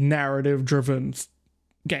AAA narrative-driven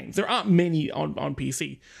games. There aren't many on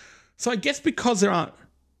PC. So I guess because there aren't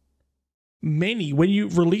many, when you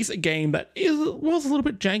release a game that was a little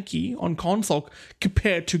bit janky on console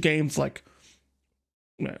compared to games like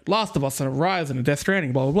Last of Us and Horizon and Death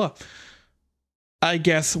Stranding, blah, blah, blah. I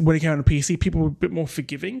guess when it came out on PC, people were a bit more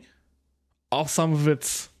forgiving of some of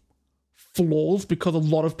its flaws because a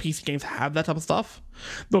lot of PC games have that type of stuff.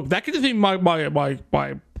 Look, that could just be my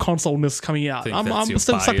console-ness coming out. I'm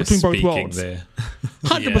still stuck between both worlds.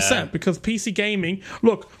 100%, because PC gaming...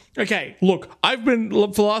 Look, I've been, for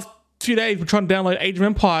the last few days, we're trying to download Age of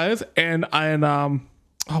Empires and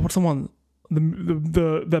what's the one?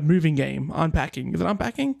 The moving game, Unpacking. Is it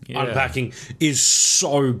Unpacking? Yeah. Unpacking is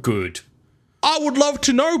so good. I would love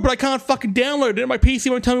to know, but I can't fucking download it. My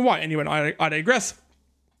PC won't tell me why. Anyway, I digress.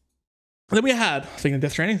 Then we had, speaking of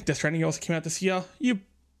Death Stranding. Death Stranding also came out this year. You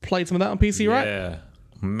played some of that on PC, right? Yeah.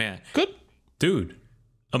 Man. Good? Dude.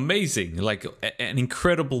 Amazing. Like, an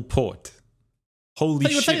incredible port. Holy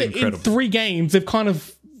shit, incredible. In 3 games, they've got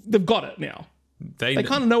it now. They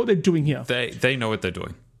kind of know what they're doing here. They know what they're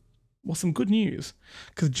doing. Well, some good news.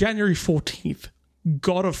 Because January 14th,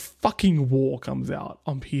 God of fucking War comes out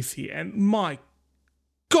on PC. And my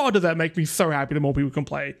God, does that make me so happy that more people can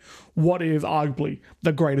play what is arguably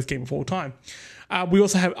the greatest game of all time. We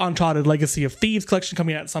also have Uncharted Legacy of Thieves collection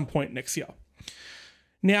coming out at some point next year.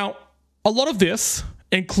 Now, a lot of this,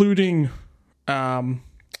 including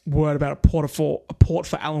word about a port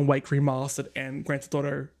for Alan Wake Remastered and Grand Theft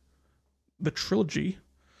Auto, the trilogy,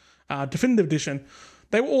 Definitive Edition,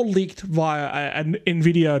 they were all leaked via an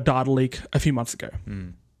NVIDIA data leak a few months ago.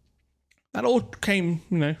 That all came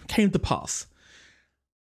to pass.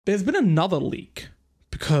 There's been another leak,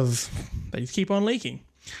 because they just keep on leaking,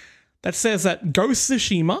 that says that Ghost of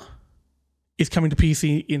Tsushima is coming to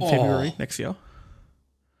PC in February next year.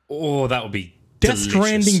 Oh, that would be Death delicious.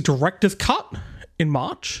 Stranding Director's Cut in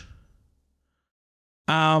March.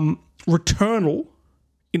 Returnal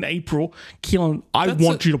in April. Keelan, I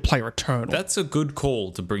want you to play Returnal. That's a good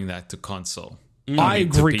call to bring that to console. I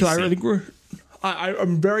agree, because I think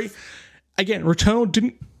I'm very... Again, Returnal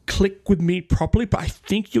didn't click with me properly, but I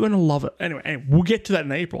think you're going to love it. Anyway, we'll get to that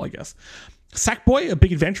in April, I guess. Sackboy, A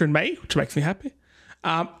Big Adventure in May, which makes me happy.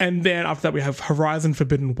 And then after that, we have Horizon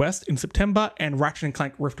Forbidden West in September and Ratchet &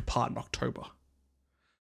 Clank Rift Apart in October.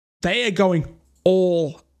 They are going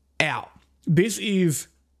all out. This is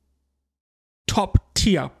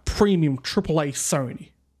top-tier, premium, AAA Sony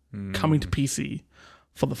coming to PC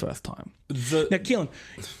for the first time. Now, Keelan,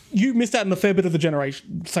 you missed out on a fair bit of the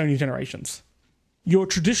Sony generations. You're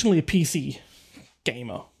traditionally a PC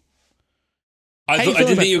gamer. I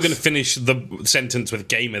didn't think you were going to finish the sentence with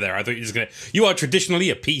gamer there. I thought you were just going to... You are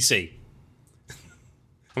traditionally a PC.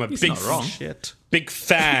 I'm a big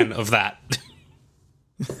fan of that.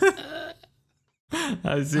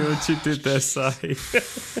 I see what you did there, Si.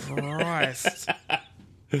 Christ.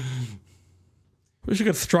 Wish I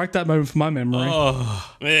could strike that moment from my memory.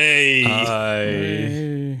 Oh, hey.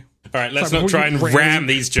 Hey. All right, let's not try and ram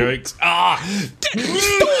these jokes. You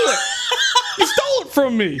stole it! You stole it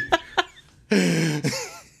from me!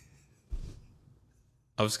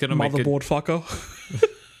 I was gonna motherboard fucker.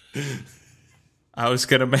 I was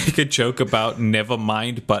gonna make a joke about never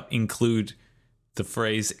mind, but include the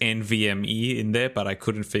phrase NVMe in there, but I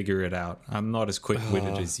couldn't figure it out. I'm not as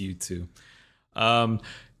quick-witted as you two.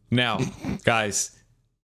 Now, guys,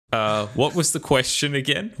 what was the question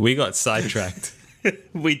again? We got sidetracked.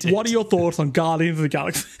 We did. What are your thoughts on Guardians of the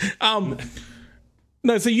Galaxy?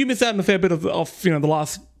 No, so you missed out on a fair bit of the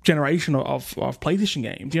last generation of PlayStation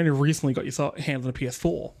games. You only recently got your hands on a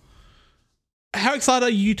PS4. How excited are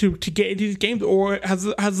you to get into these games, or has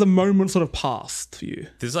the moment sort of passed for you?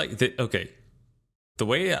 There's the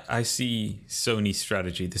way I see Sony's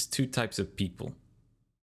strategy, there's 2 types of people.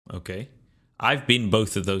 Okay? I've been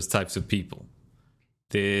both of those types of people.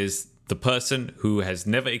 There's the person who has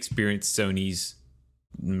never experienced Sony's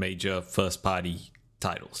major first-party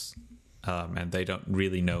titles, and they don't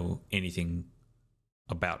really know anything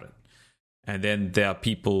about it. And then there are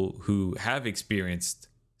people who have experienced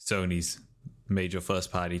Sony's major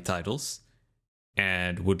first-party titles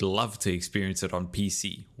and would love to experience it on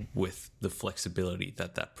PC with the flexibility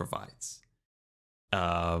that provides.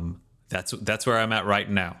 That's where I'm at right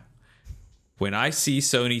now. When I see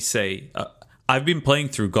Sony say, I've been playing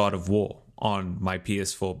through God of War on my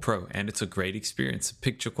PS4 Pro, and it's a great experience. The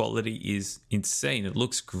picture quality is insane. It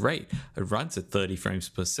looks great. It runs at 30 frames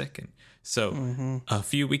per second. So a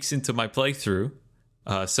few weeks into my playthrough,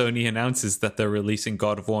 Sony announces that they're releasing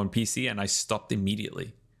God of War on PC, and I stopped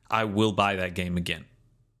immediately. I will buy that game again.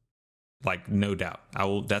 Like, no doubt.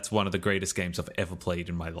 That's one of the greatest games I've ever played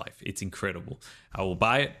in my life. It's incredible. I will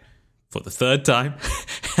buy it for the third time,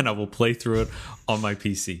 and I will play through it on my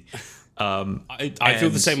PC. I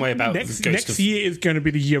feel the same way about next year is going to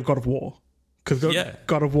be the year of God of War, because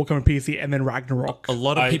God of War coming PC and then Ragnarok. A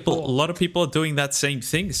lot of people are doing that same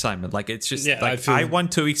thing, Simon. Like, it's just I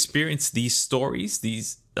want to experience these stories,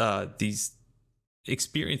 these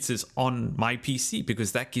experiences on my PC,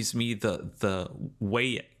 because that gives me the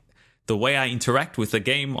way I interact with the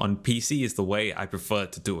game on PC is the way I prefer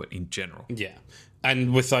to do it in general. Yeah.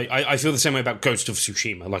 And with I feel the same way about Ghost of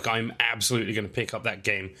Tsushima. Like, I'm absolutely going to pick up that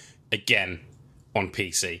game again on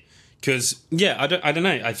PC, because I don't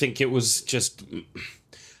know, I think it was just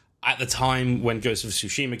at the time when Ghost of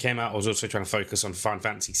Tsushima came out, I was also trying to focus on Final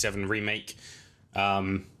Fantasy VII Remake,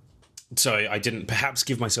 so I didn't perhaps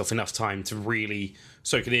give myself enough time to really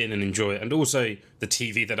soak it in and enjoy it. And also the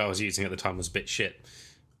TV that I was using at the time was a bit shit.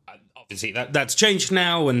 Obviously that's changed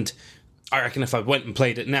now, and I reckon if I went and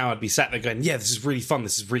played it now, I'd be sat there going, yeah, this is really fun,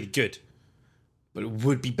 this is really good, but it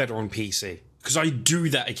would be better on PC. Because I do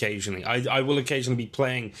that occasionally. I will occasionally be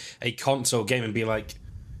playing a console game and be like,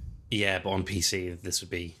 yeah, but on PC this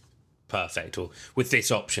would be perfect, or with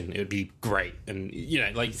this option it would be great. And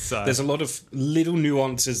there's a lot of little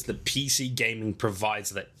nuances that PC gaming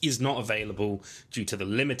provides that is not available due to the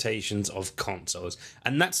limitations of consoles,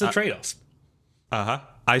 and that's the trade-off.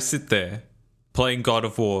 I sit there playing God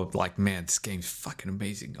of War, like, man, this game's fucking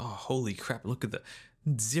amazing. Oh, holy crap, look at the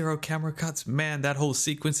 0 camera cuts. Man, that whole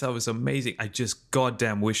sequence, that was amazing. I just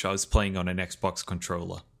goddamn wish I was playing on an Xbox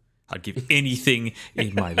controller. I'd give anything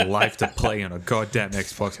in my life to play on a goddamn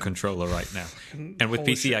Xbox controller right now. And with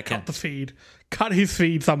PC, I can't. Cut the feed. Cut his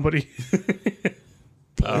feed, somebody.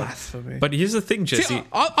 Blasphemy. But here's the thing, Jesse. See,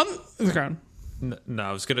 I'm No,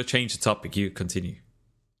 I was going to change the topic. You continue.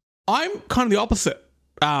 I'm kind of the opposite.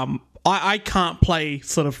 I can't play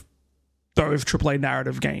sort of those AAA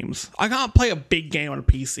narrative games. I can't play a big game on a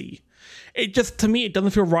PC. It just, to me, it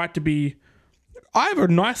doesn't feel right to be... I have a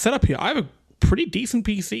nice setup here. I have a pretty decent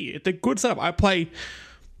PC. It's a good setup. I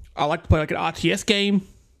like to play like an RTS game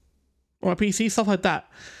on a PC, stuff like that.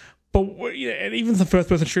 But and even some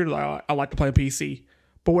first-person shooters, I like to play on PC.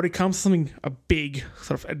 But when it comes to something, a big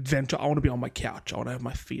sort of adventure, I want to be on my couch. I want to have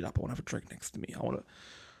my feet up. I want to have a drink next to me.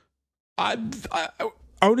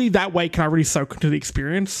 Only that way can I really soak into the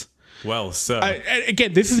experience. Well, so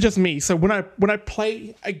again, this is just me. So when I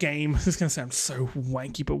play a game, this is going to sound so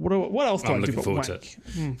wanky, but what else do I do but wank?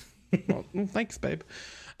 Well, thanks, babe.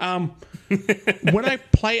 When I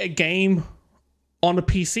play a game on a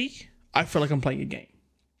PC, I feel like I'm playing a game.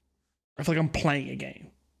 I feel like I'm playing a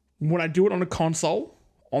game. When I do it on a console,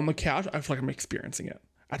 on the couch, I feel like I'm experiencing it.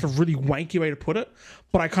 That's a really wanky way to put it,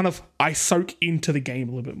 but I soak into the game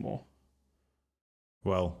a little bit more.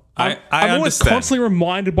 Well, I'm always constantly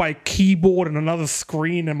reminded by a keyboard and another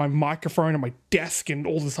screen and my microphone and my desk and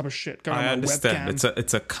all this type of shit going on. I understand. Webcam.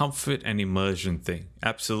 It's a comfort and immersion thing.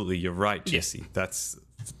 Absolutely, you're right, Jesse. Yeah.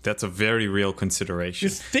 That's a very real consideration.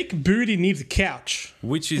 This thick booty needs a couch.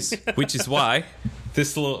 Which is why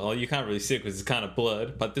this little, you can't really see it because it's kind of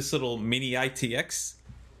blurred, but this little mini ITX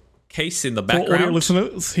case in the background. For audio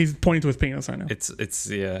listeners, he's pointing to his penis right now.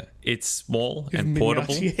 It's small and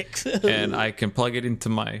portable, and I can plug it into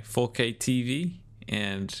my 4K TV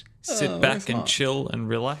and sit back and chill and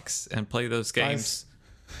relax and play those games. Nice.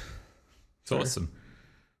 It's awesome.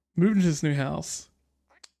 Moved into this new house,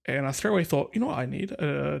 and I straight away thought, you know what, I need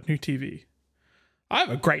a new TV. I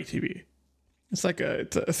have a great TV. It's like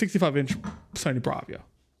it's a 65-inch Sony Bravia.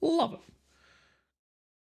 Love it.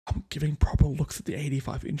 I'm giving proper looks at the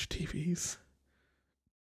 85-inch TVs.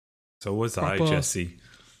 So was I, Jesse.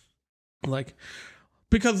 Like,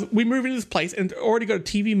 because we moved into this place and already got a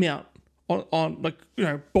TV mount on like,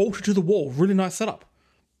 bolted to the wall. Really nice setup.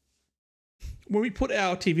 When we put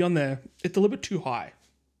our TV on there, it's a little bit too high.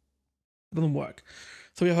 It doesn't work.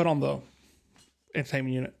 So we have it on the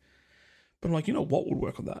entertainment unit. But I'm like, what would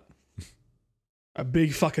work on that? A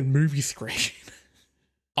big fucking movie screen.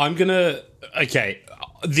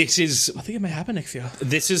 This is... I think it may happen next year.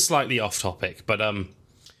 This is slightly off topic, but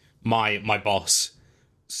my boss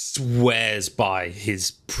swears by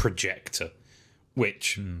his projector,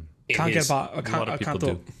 which I can't do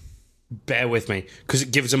it. bear with me, because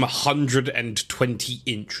it gives him a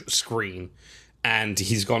 120-inch screen. And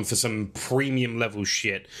he's gone for some premium level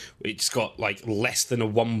shit. It's got like less than a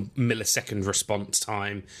 1 millisecond response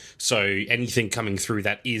time. So anything coming through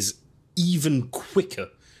that is even quicker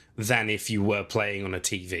than if you were playing on a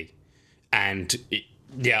TV. And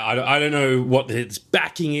I don't know what its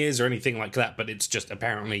backing is or anything like that, but it's just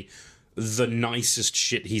apparently the nicest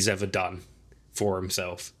shit he's ever done for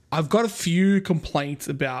himself. I've got a few complaints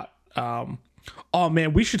about, oh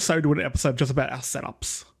man, we should so do an episode just about our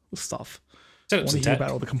setups and stuff. I want to hear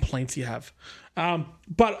about all the complaints you have.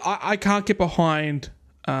 But I can't get behind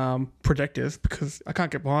projectors because I can't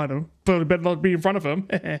get behind them, but I better not be in front of them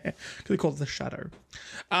because they call it the shadow.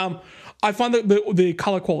 I find that the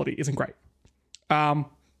color quality isn't great.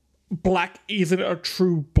 Black isn't a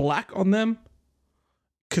true black on them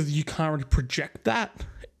because you can't really project that.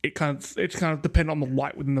 It's kind of dependent on the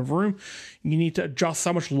light within the room. You need to adjust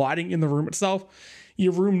so much lighting in the room itself.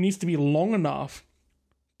 Your room needs to be long enough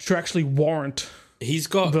to actually warrant he's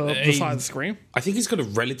got the size of the screen. I think he's got a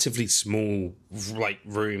relatively small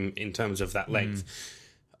room in terms of that length.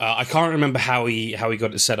 I can't remember how he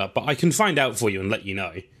got it set up, but I can find out for you and let you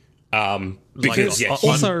know. Because he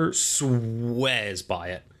also swears by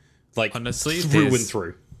it, like honestly, through and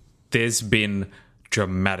through. There's been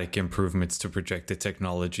dramatic improvements to projector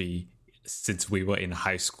technology since we were in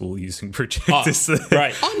high school using projectors.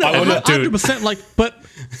 Right. Oh, no, 100%. But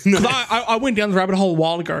I went down the rabbit hole a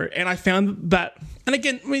while ago and I found that, and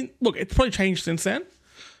again, I mean, look, it's probably changed since then,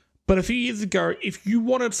 but a few years ago, if you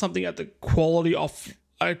wanted something at the quality of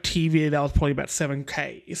a TV that was probably about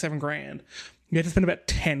 $7,000, you had to spend about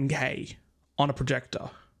 $10,000 on a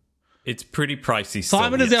projector. It's pretty pricey.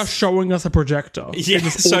 Simon is now showing us a projector. Yeah,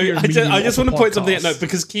 so I just want to point something out,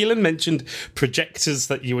 because Keelan mentioned projectors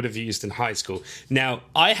that you would have used in high school. Now,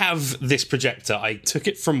 I have this projector. I took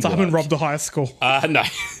it from Simon work. robbed the high school. No,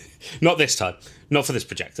 not this time. Not for this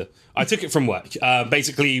projector. I took it from work.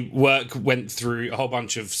 Basically, work went through a whole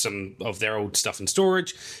bunch of some of their old stuff in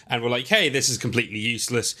storage, and were like, hey, this is completely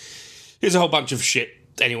useless. Here's a whole bunch of shit.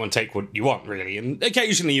 Anyone take what you want, really, and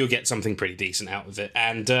occasionally you'll get something pretty decent out of it.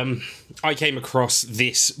 And I came across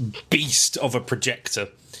this beast of a projector,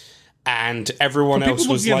 and everyone else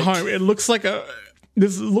was like, home, it looks like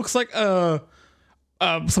somebody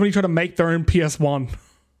trying to make their own PS1.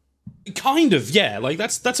 Kind of, yeah. Like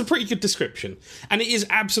that's a pretty good description, and it is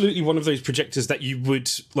absolutely one of those projectors that you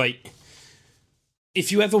would like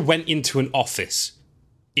if you ever went into an office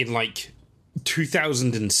in like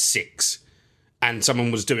 2006. And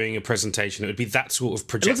someone was doing a presentation, it would be that sort of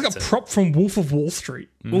projector. It looks like a prop from Wolf of Wall Street.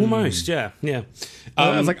 Almost, yeah.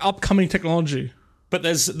 It's like upcoming technology. But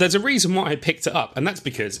there's a reason why I picked it up, and that's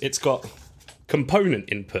because it's got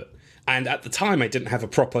component input. And at the time, I didn't have a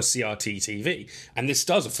proper CRT TV, and this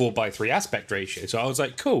does a 4:3 aspect ratio. So I was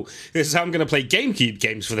like, cool, this is how I'm going to play GameCube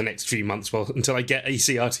games for the next few months until I get a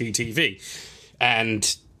CRT TV.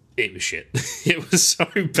 And it was shit. It was so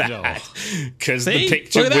bad because the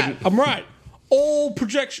picture look at wouldn't... that. I'm right. All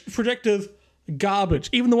projectors, garbage.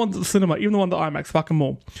 Even the ones at the cinema, even the one at IMAX, fuck them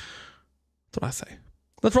all. That's what I say.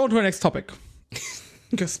 Let's roll to our next topic.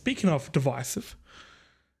 Because speaking of divisive,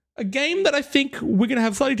 a game that I think we're going to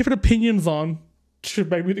have slightly different opinions on to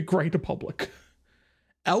maybe the greater public.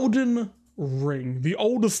 Elden Ring, the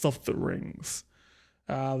oldest of the rings.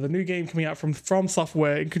 The new game coming out from From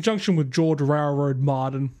Software in conjunction with George Railroad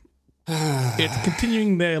Martin. It's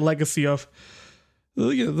continuing their legacy of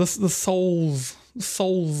the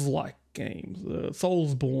Souls-like games, the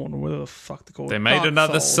Soulsborne, or whatever the fuck they call it. They made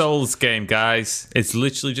another Souls game, guys. It's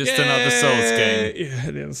literally just another Souls game. Yeah,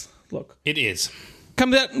 it is. Look. It is.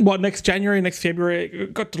 Comes out, next January, next February.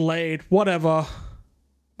 It got delayed, whatever.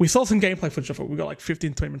 We saw some gameplay footage of it. We got like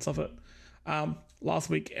 15, 20 minutes of it last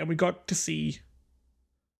week, and we got to see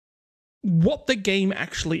what the game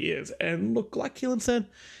actually is. And look, like Keelan said,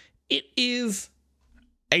 it is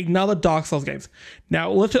another Dark Souls game. Now,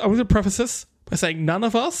 I'm going to preface this by saying none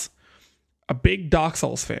of us are big Dark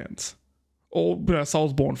Souls fans or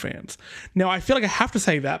Soulsborne fans. Now, I feel like I have to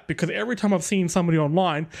say that because every time I've seen somebody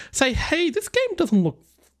online say, hey, this game doesn't look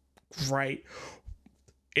great,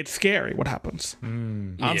 it's scary what happens.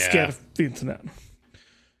 I'm scared of the internet.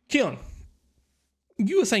 Keelan,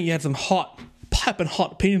 you were saying you had some piping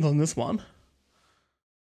hot opinions on this one.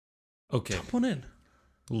 Okay. Jump on in.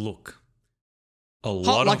 Look.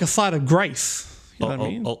 A side of grace. You know what I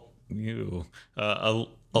mean?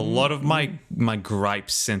 A lot of my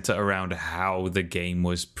gripes center around how the game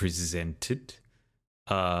was presented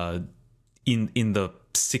in the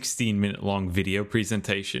 16-minute long video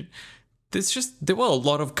presentation. there were a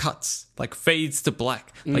lot of cuts, like fades to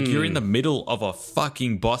black. Like you're in the middle of a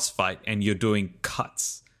fucking boss fight and you're doing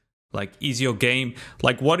cuts. Like, is your game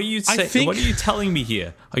like what are you saying? What are you telling me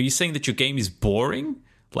here? Are you saying that your game is boring?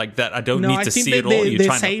 Like that I don't need to see it all?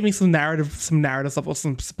 They're saving some narrative stuff or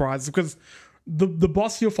some surprises, because the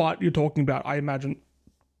boss you're talking about, I imagine,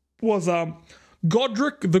 was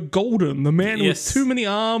Godric the Golden, the man with too many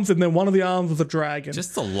arms, and then one of the arms was a dragon.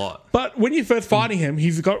 Just a lot. But when you're first fighting him,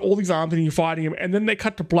 he's got all these arms and you're fighting him, and then they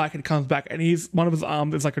cut to black and it comes back, and one of his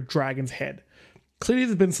arms is like a dragon's head. Clearly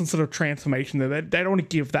there's been some sort of transformation there. They don't want to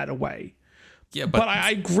give that away. Yeah, but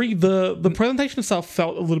I agree. The presentation itself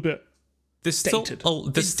felt a little bit dated.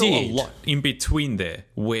 There's still a lot in between there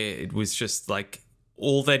where it was just like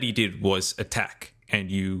all that he did was attack,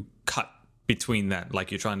 and you cut between that,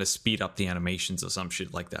 like you're trying to speed up the animations or some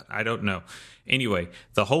shit like that. I don't know. Anyway,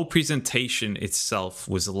 the whole presentation itself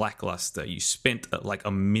was lackluster. You spent like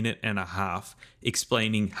a minute and a half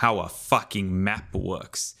explaining how a fucking map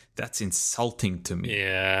works. That's insulting to me.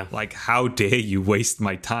 Yeah. Like, how dare you waste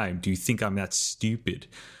my time? Do you think I'm that stupid?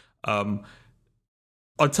 On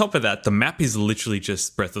top of that, the map is literally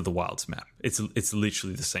just Breath of the Wild's map. It's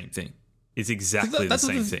literally the same thing. It's exactly the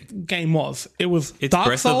same thing. Game was. It's Dark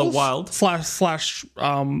Breath Souls of the Wild slash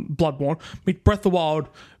Bloodborne meet Breath of the Wild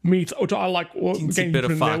meets which I like teensy bit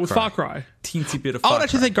of Far Cry. Was Far Cry. Teensy bit of Far Cry. I would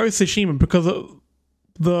actually say Ghost of Tsushima because of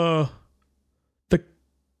the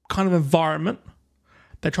kind of environment.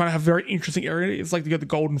 They're trying to have very interesting areas. It's like you got the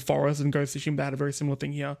Golden Forest and Ghost of Tsushima. They had a very similar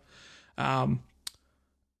thing here. And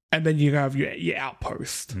then you have your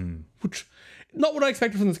outpost, which not what I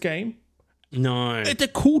expected from this game. No, it's a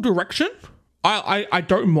cool direction. I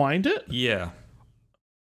don't mind it. Yeah.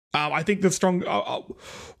 I think the strong.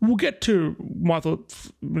 We'll get to my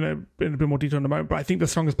thoughts in a bit more detail in a moment, but I think the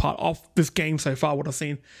strongest part of this game so far, what I've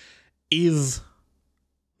seen, is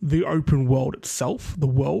the open world itself. The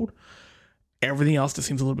world. Everything else just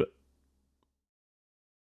seems a little bit.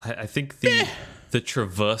 I think the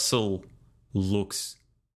traversal looks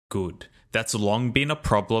good. That's long been a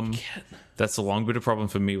problem. That's a long been a problem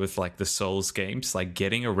for me with like the Souls games. Like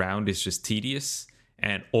getting around is just tedious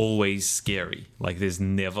and always scary. Like there's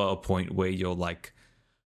never a point where you're like,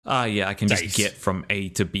 I can just get from A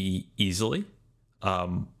to B easily.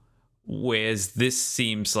 Whereas this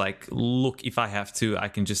seems like, look, if I have to, I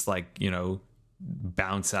can just like,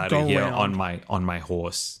 bounce out of here on my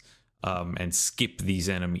horse and skip these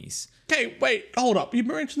enemies. Okay, wait, hold up. You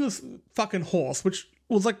mentioned this fucking horse, which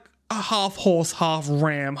was like a half horse, half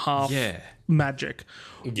ram, half magic.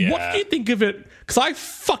 Yeah. What do you think of it? Because I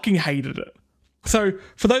fucking hated it. So,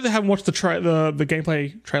 for those that haven't watched the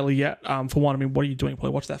gameplay trailer yet, for one, I mean, what are you doing? Probably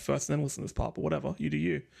watch that first and then listen to this part, but whatever, you do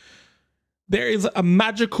you. There is a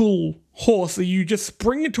magical horse that you just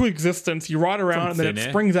spring into existence, you ride around, and then it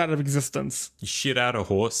springs out of existence. You shit out a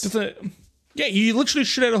horse? You literally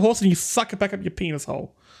shit out a horse and you suck it back up your penis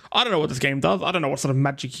hole. I don't know what this game does. I don't know what sort of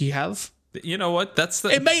magic he has. You know what? I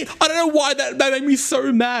don't know why that made me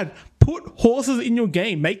so mad. Put horses in your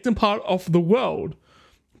game. Make them part of the world.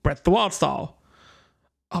 Breath of the Wild style.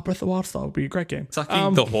 Breath of the Wild style would be a great game.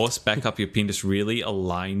 Sucking the horse back up your penis really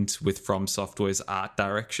aligned with From Software's art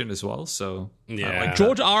direction as well. So yeah,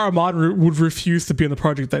 George R.R. Martin would refuse to be in the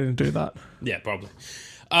project. They didn't do that. Yeah, probably.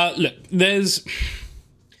 Look,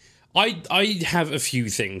 I have a few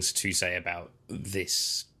things to say about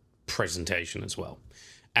this presentation as well.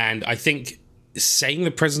 And I think saying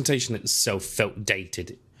the presentation itself felt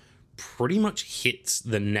dated pretty much hits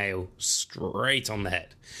the nail straight on the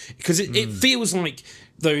head. Because it feels like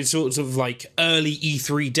those sorts of like early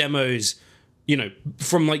E3 demos,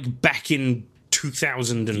 from like back in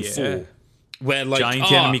 2004. Where like giant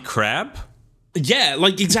enemy crab? Yeah,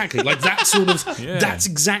 like exactly. Like that sort of that's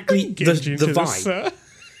exactly the vibe.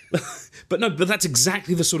 But that's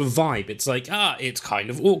exactly the sort of vibe. It's like, it's kind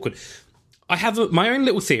of awkward. I have my own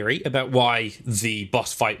little theory about why the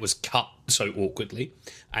boss fight was cut so awkwardly,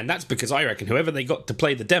 and that's because I reckon whoever they got to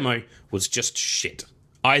play the demo was just shit.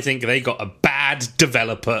 I think they got a bad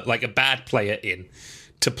developer, like a bad player in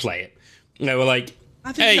to play it. They were like,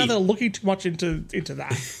 I think they're looking too much into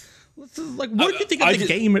that. Like, what do you think of the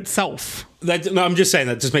game itself? No, I'm just saying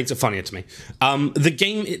that just makes it funnier to me. The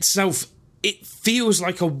game itself, it feels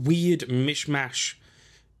like a weird mishmash.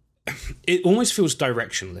 It almost feels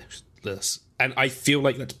directionless. And I feel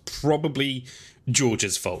like that's probably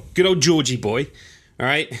George's fault. Good old Georgie boy. All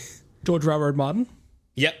right? George R.R. Martin?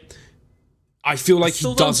 Yep. I feel like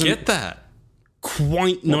he doesn't get that.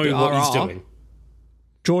 Quite know what he's doing.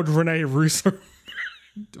 George Rene Russo.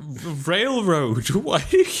 Railroad. Why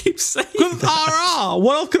do you keep saying that? RR.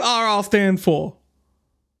 What else could RR stand for?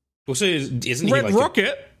 Also, isn't he Red like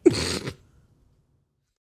Rocket?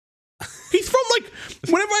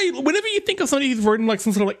 whenever you think of somebody who's written like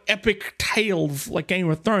some sort of like epic tales like Game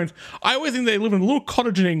of Thrones, I always think they live in a little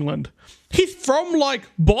cottage in England. He's from like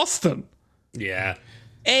Boston. Yeah.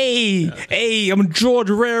 Hey, I'm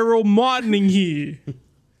George R.R. Martining here.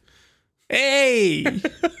 Hey,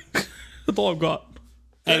 that's all I've got.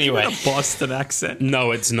 Anyway, A Boston accent.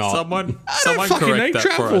 no, it's not. Someone fucking know correct that for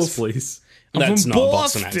travels. us, please. That's from not a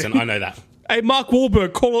Boston Boston. accent. I know that. Hey, Mark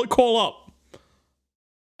Wahlberg, call up.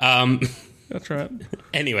 Um. That's right.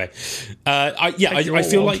 Anyway, you, I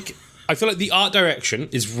feel Lord. like the art direction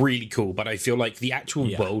is really cool, but I feel like the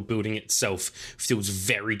actual world building itself feels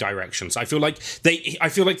very directions. I feel like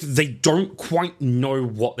they don't quite know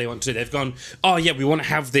what they want to do. They've gone, oh yeah, we want to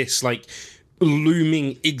have this like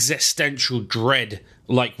looming existential dread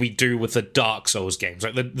like we do with the Dark Souls games.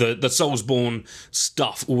 Like the Soulsborne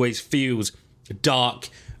stuff always feels dark,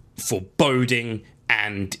 foreboding,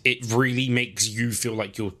 and it really makes you feel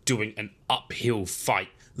like you're doing an uphill fight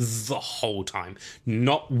the whole time.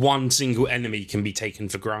 Not one single enemy can be taken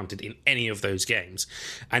for granted in any of those games.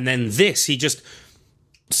 And then this, he just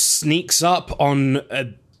sneaks up on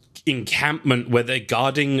a encampment where they're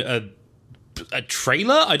guarding a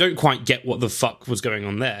trailer. I don't quite get what the fuck was going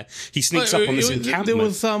on there. He sneaks up on this encampment. There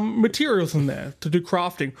was some materials in there to do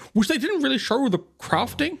crafting, which they didn't really show the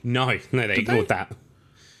crafting. No, they ignored that.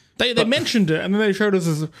 They mentioned it, and then they showed us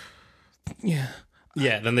as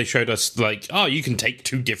Yeah, then they showed us like, oh, you can take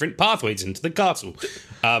 2 different pathways into the castle,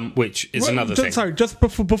 which is another thing. Sorry, just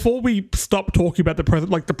before we stop talking about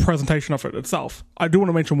the presentation of it itself, I do want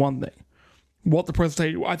to mention one thing. What the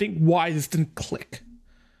presentation, I think, why this didn't click.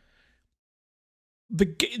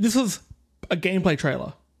 This was a gameplay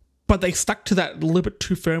trailer, but they stuck to that a little bit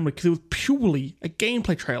too firmly because it was purely a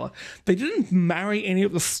gameplay trailer. They didn't marry any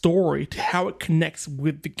of the story to how it connects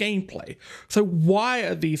with the gameplay. So why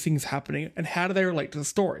are these things happening, and how do they relate to the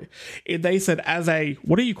story? They said as a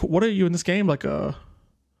what are you in this game, like a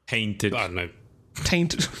Tainted. I don't know.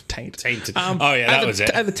 tainted. Tainted. Oh yeah, that was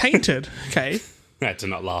it. The tainted. Okay. I had to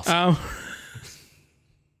not laugh.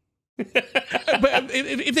 But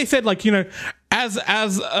if they said like, you know, as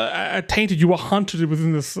a tainted, you were hunted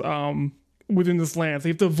within this land, so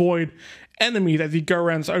you have to avoid enemies as you go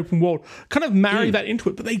around this open world. Kind of marry that into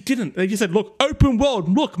it, but they didn't. They just said, look, open world,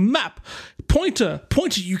 look, map, pointer,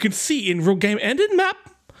 you can see in real game ended map.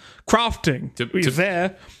 Crafting is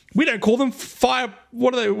there. We don't call them fire.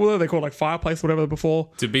 What are they called? Like fireplace, whatever. Before,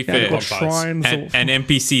 To be they've fair, got shrines. an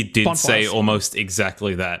NPC did bonfires. say almost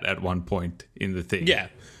exactly that at one point in the thing. Yeah.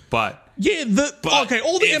 But Yeah,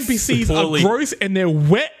 all the if NPCs poorly- are gross and they're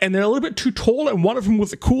wet and they're a little bit too tall, and one of them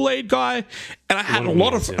was a Kool-Aid guy, and I had a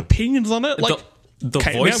lot of opinions on it. Like, the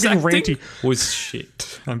okay, voice now I'm getting acting ranty. was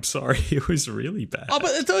shit. I'm sorry. It was really bad. Oh,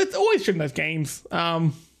 but it's always shit in those games.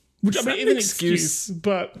 Which I mean, that is an an excuse,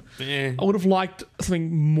 but Eh. I would have liked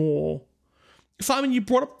something more. Simon, you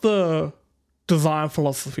brought up the design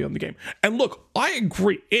philosophy on the game, and look, I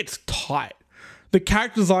agree, it's tight. The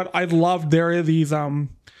character design, I love. There are these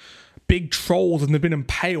big trolls, and they've been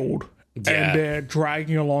impaled, and they're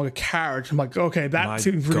dragging along a carriage. I'm like, okay, that My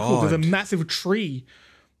seems really cool. There's a God. massive tree,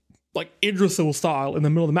 like Idrisil style, in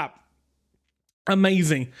the middle of the map.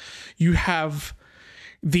 Amazing. You have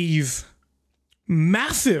these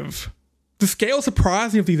massive, the scale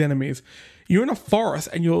surprising of these enemies. You're in a forest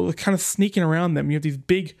and you're kind of sneaking around them. You have these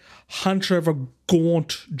big hunch over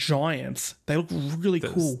gaunt giants. They look really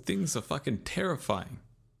Those cool. things are fucking terrifying.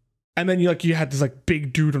 And then you had this like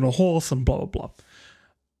big dude on a horse and blah blah blah.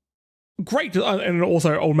 Great, and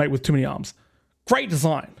also old mate with too many arms. Great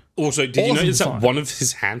design. Also, did you Awesome notice design. that one of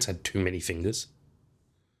his hands had too many fingers?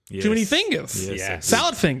 Yes. Too many fingers. Yes, Yeah. it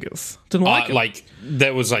Salad fingers. Didn't like it. Like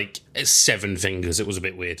there was like 7 fingers. It was a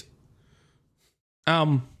bit weird.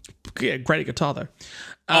 Yeah, great guitar though.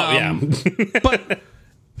 Oh yeah. But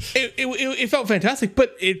it felt fantastic.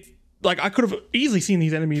 But it like I could have easily seen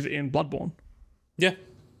these enemies in Bloodborne. Yeah.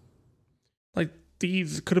 Like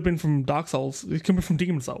these could have been from Dark Souls. They could have been from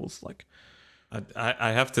Demon Souls. Like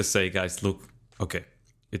I have to say, guys, look, okay,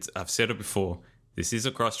 I've said it before. This is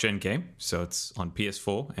a cross-gen game, so it's on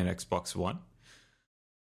PS4 and Xbox One.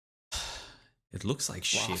 It looks like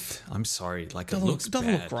shit. I'm sorry, like it looks doesn't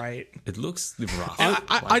bad. look great. It looks rough.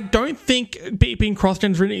 I don't think being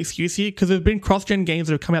cross-gen is really an excuse here, because there's been cross-gen games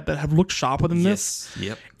that have come out that have looked sharper than this. Yes.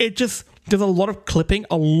 Yep. It just, there's a lot of clipping,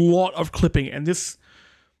 and this,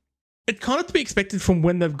 it's kind of to be expected from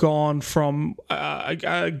when they've gone from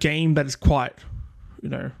a game that is quite,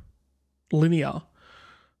 linear,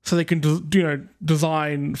 so they can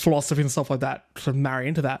design philosophy and stuff like that to marry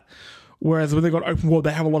into that. Whereas when they've got open world,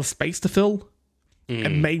 they have a lot of space to fill.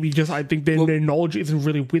 And maybe just I think their knowledge isn't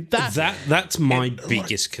really with that. That's my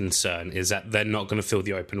biggest concern, is that they're not going to fill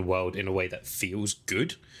the open world in a way that feels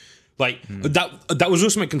good. Like that was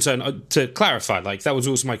also my concern. To clarify, like that was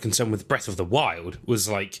also my concern with Breath of the Wild. Was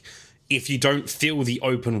like, if you don't feel the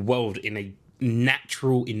open world in a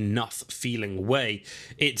natural enough feeling way,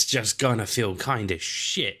 it's just gonna feel kind of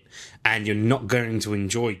shit, and you're not going to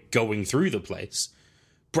enjoy going through the place.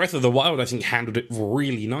 Breath of the Wild, I think, handled it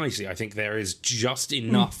really nicely. I think there is just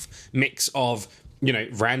enough mix of,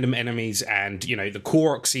 random enemies and, the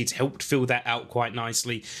Korok seeds helped fill that out quite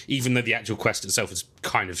nicely, even though the actual quest itself is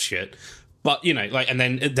kind of shit. But, and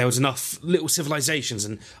then there was enough little civilizations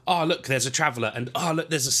and, look, there's a traveler, and, look,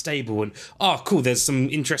 there's a stable, and, cool, there's some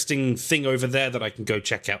interesting thing over there that I can go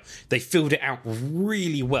check out. They filled it out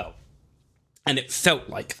really well. And it felt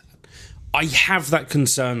like that. I have that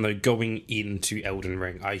concern, though, going into Elden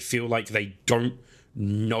Ring. I feel like they don't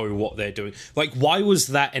know what they're doing. Like, why was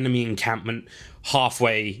that enemy encampment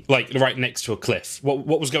halfway, like, right next to a cliff? What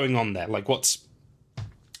was going on there? Like, what's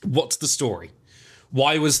the story?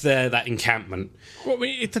 Why was there that encampment? Well, I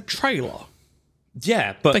mean, it's a trailer.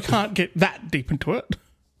 Yeah, but... They can't get that deep into it.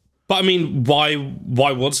 But, I mean, why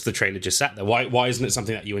was the trailer just sat there? Why isn't it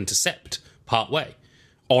something that you intercept part way?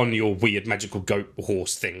 On your weird magical goat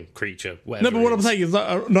horse thing creature. No, but what I'm saying is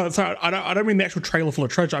sorry, I don't mean the actual trailer full of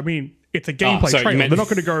treasure. I mean it's a gameplay trailer. They're not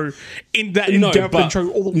going to go in that in depth and show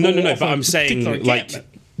all the no. But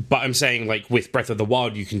I'm saying like with Breath of the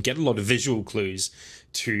Wild, you can get a lot of visual clues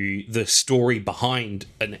to the story behind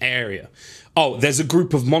an area. Oh, there's a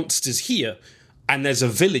group of monsters here. And there's a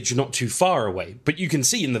village not too far away. But you can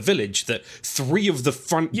see in the village that 3 of the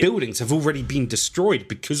front buildings have already been destroyed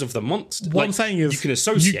because of the monster. What I'm saying is, you can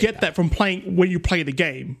associate you get that from playing when you play the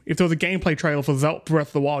game. If there was a gameplay trailer for Zelda Breath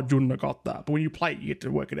of the Wild, you wouldn't have got that. But when you play it, you get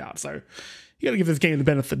to work it out. So you got to give this game the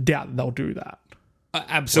benefit of the doubt that they'll do that.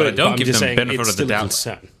 Absolutely. Well, I don't give them the benefit of the doubt.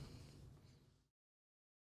 Concern.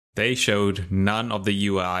 They showed none of the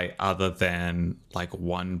UI other than like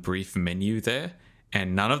one brief menu there.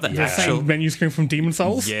 And none of the actual same menu screen from Demon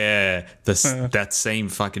Souls. Yeah, that same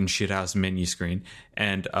fucking shithouse menu screen.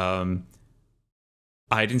 And I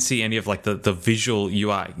didn't see any of like the visual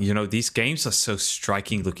UI. These games are so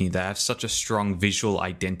striking looking. They have such a strong visual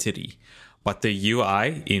identity. But the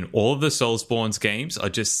UI in all of the Soulsborne's games are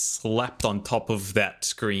just slapped on top of that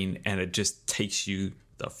screen, and it just takes you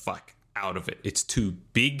the fuck out of it. It's too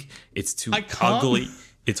big. It's too ugly.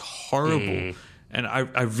 It's horrible. And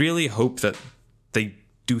I really hope that they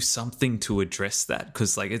do something to address that,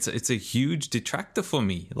 because like it's a huge detractor for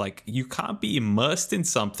me. Like, you can't be immersed in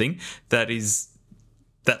something that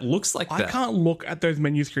looks like that. I can't look at those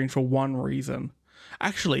menu screens for one reason.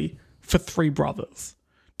 Actually, for Three Brothers.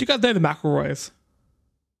 Do you guys know the McElroys?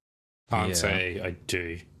 Can't say I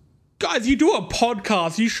do. Guys, you do a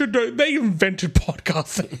podcast. You should know. They invented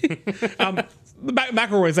podcasting. The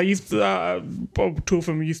McElroys, they used to, 2 of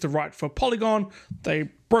them used to write for Polygon. They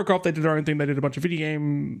broke off. They did their own thing. They did a bunch of video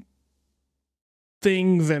game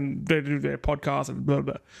things, and they do their podcast and blah,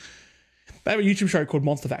 blah. They have a YouTube show called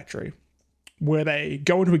Monster Factory, where they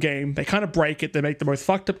go into a game, they kind of break it, they make the most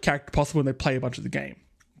fucked up character possible, and they play a bunch of the game.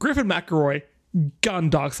 Griffin McElroy, gun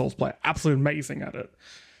Dark Souls player, absolutely amazing at it.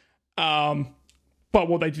 But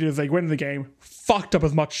what they did is they went into the game, fucked up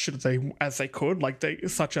as much shit as they could,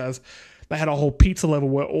 such as they had a whole pizza level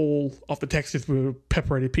where all of the textures were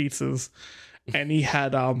pepperoni pizzas, and he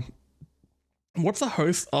had what's the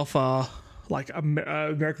host of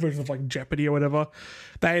American version of like Jeopardy or whatever?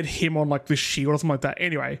 They had him on like the shield or something like that.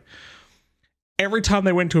 Anyway, every time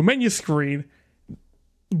they went to a menu screen,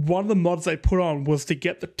 one of the mods they put on was to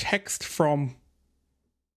get the text from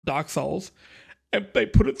Dark Souls, and they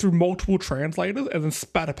put it through multiple translators and then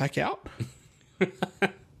spat it back out.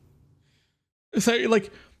 So like,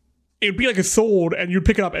 it'd be like a sword, and you'd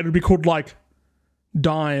pick it up, and it'd be called like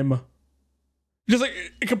dime. Just like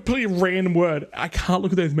a completely random word. I can't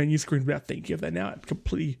look at those menu screens without thinking of that now. It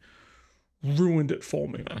completely ruined it for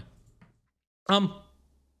me.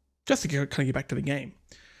 Just to kind of get back to the game,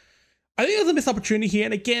 I think there's a missed opportunity here.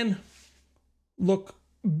 And again, look,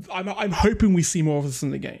 I'm hoping we see more of this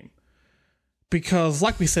in the game, because,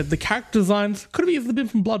 like we said, the character designs could have easily been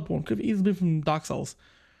from Bloodborne, could have easily been from Dark Souls.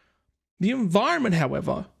 The environment,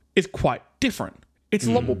 however, is quite different. It's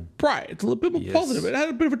a lot more bright. It's a little bit more positive. It had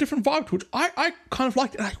a bit of a different vibe to it. I kind of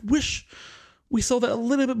liked it. I wish we saw that a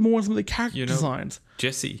little bit more in some of the character designs.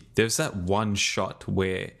 Jesse, there's that one shot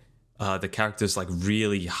where the character's like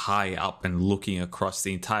really high up and looking across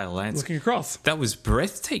the entire landscape. Looking across. That was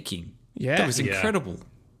breathtaking. Yeah. That was incredible.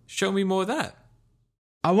 Show me more of that.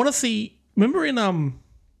 I want to see... Remember in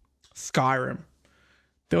Skyrim,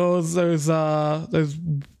 There was those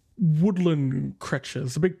woodland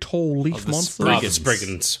creatures, the big tall leaf the monsters. The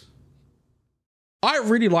Spriggans. I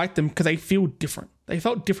really liked them because they feel different. They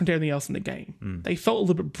felt different to anything else in the game. They felt a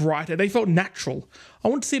little bit brighter. They felt natural. I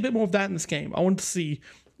want to see a bit more of that in this game. I want to see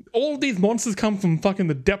all of these monsters come from fucking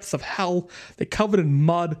the depths of hell. They're covered in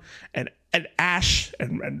mud and ash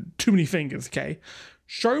and too many fingers, okay?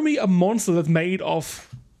 Show me a monster that's made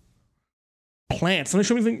of plants. Show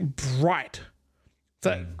me something bright.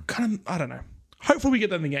 That kind of, I don't know. Hopefully we get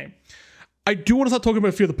that in the game. I do want to start talking about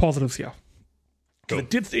a few of the positives here. Cool.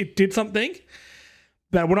 It did something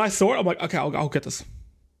that when I saw it, I'm like, okay, I'll get this.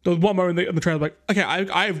 There was one moment in the trailer, like, okay,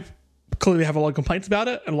 I clearly have a lot of complaints about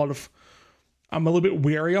it, and I'm a little bit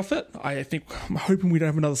wary of it. I'm hoping we don't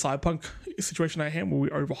have another Cyberpunk situation at hand where we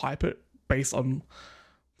overhype it based on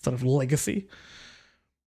sort of legacy.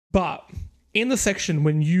 But in the section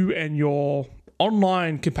when you and your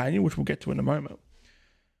online companion, which we'll get to in a moment,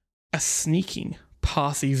 are sneaking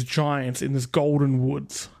past these giants in this golden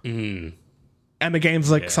woods. And the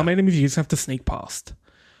game's like, some enemies you just have to sneak past.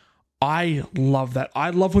 I love that. I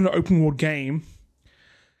love when an open world game...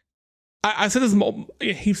 I said this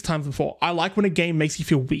heaps of times before. I like when a game makes you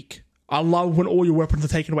feel weak. I love when all your weapons are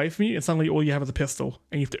taken away from you and suddenly all you have is a pistol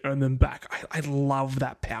and you have to earn them back. I love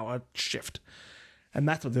that power shift. And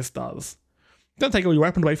that's what this does. It doesn't take all your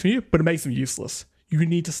weapons away from you, but it makes them useless. You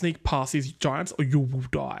need to sneak past these giants or you will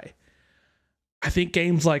die. I think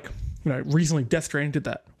games like, recently Death Stranding did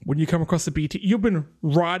that. When you come across the BT, you've been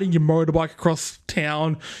riding your motorbike across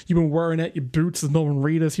town, you've been wearing out your boots as Norman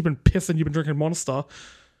Reedus, you've been pissing, you've been drinking Monster,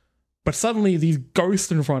 but suddenly these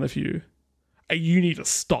ghosts in front of you, and you need to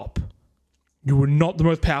stop. You are not the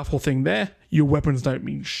most powerful thing there. Your weapons don't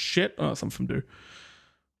mean shit. Oh, some of them do.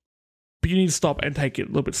 But you need to stop and take it a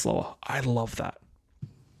little bit slower. I love that.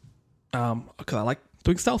 Because I like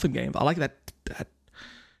doing stealth in games. I like that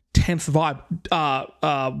tense vibe.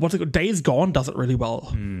 What's it called? Days Gone does it really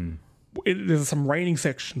well. There's some raining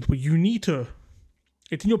sections where you need to,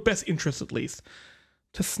 it's in your best interest at least,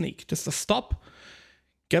 to sneak, just to stop,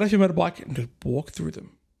 get off your motorbike and just walk through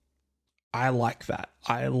them. I like that.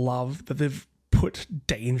 I love that they've put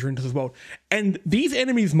danger into this world. And these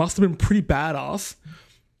enemies must have been pretty badass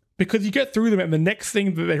because you get through them and the next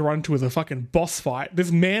thing that they run to is a fucking boss fight.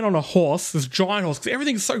 This man on a horse, this giant horse, because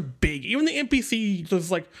everything's so big. Even the NPC,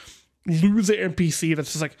 just like loser NPC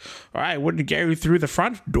that's just like, all right, wouldn't go through the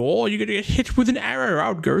front door. You're going to get hit with an arrow. I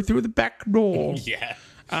would go through the back door. Yeah.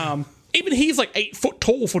 Even he's like 8 foot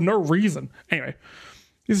tall for no reason. Anyway,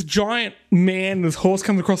 this giant man, this horse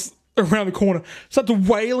comes across around the corner, starts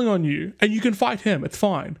wailing on you, and you can fight him. It's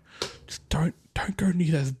fine. Just don't go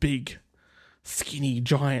near those big, skinny,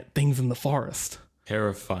 giant things in the forest.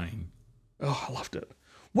 Terrifying. Oh, I loved it.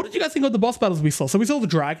 What did you guys think of the boss battles we saw? So we saw the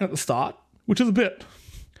dragon at the start, which is a bit,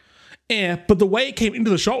 but the way it came into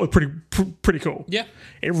the shot was pretty cool. Yeah,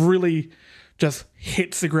 it really just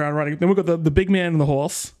hits the ground running. Then we've got the big man and the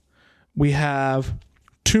horse. We have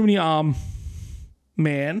Too Many Arm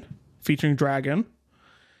Man featuring dragon.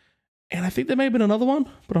 And I think there may have been another one,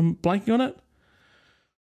 but I'm blanking on it.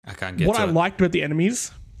 I can't get what to I it. liked about the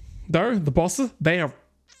enemies, though, the bosses, they are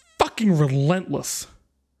fucking relentless.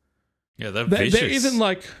 Yeah, they're vicious. There isn't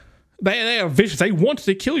like... They are vicious. They want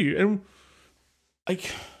to kill you. And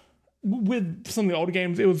like with some of the older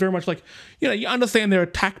games, it was very much like, you understand their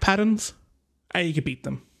attack patterns and you can beat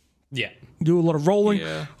them. Yeah. Do a lot of rolling,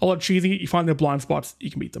 Yeah. a lot of cheesing. You find their blind spots,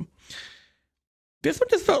 you can beat them. This one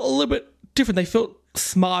just felt a little bit different. They felt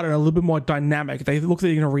smarter and a little bit more dynamic. They look like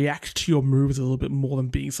they're going to react to your moves a little bit more than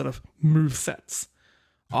being sort of move sets.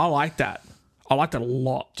 I like that. I like that a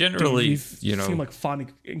lot. Generally, These seem like fun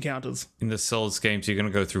encounters. In the Souls games, you're going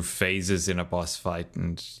to go through phases in a boss fight,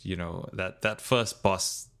 and that first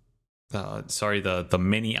boss, the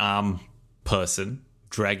many arm person,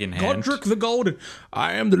 dragon hand. Godric the Golden.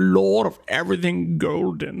 I am the lord of everything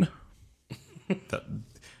golden.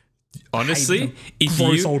 Honestly,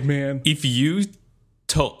 Gross old man. If you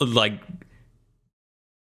told, like,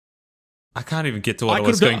 I can't even get to what I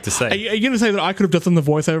was going to say. Are you going to say that I could have done the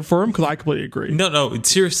voiceover for him? Because I completely agree. No,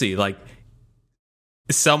 seriously, like,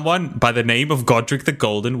 someone by the name of Godric the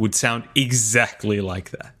Golden would sound exactly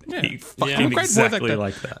like that. Yeah. Fucking I'm a great exactly voice actor.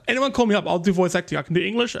 like that. Anyone call me up, I'll do voice acting. I can do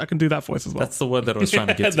English, I can do that voice as well. That's the word that I was trying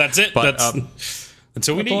to get to. That's it. But, That's all we That's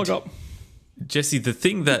all I need. got. Jesse, the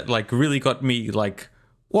thing that like really got me like,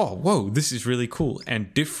 whoa, this is really cool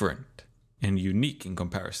and different and unique in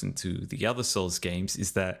comparison to the other Souls games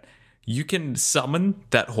is that you can summon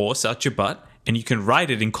that horse out your butt and you can ride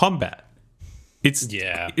it in combat. It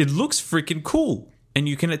looks freaking cool, and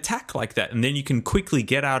you can attack like that, and then you can quickly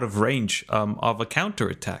get out of range of a counter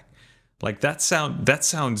attack. Like that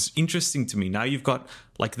sounds interesting to me. Now you've got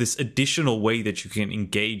like this additional way that you can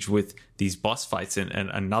engage with these boss fights, and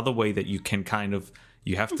another way that you can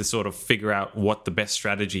you have to sort of figure out what the best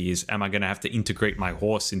strategy is. Am I going to have to integrate my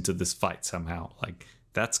horse into this fight somehow? Like,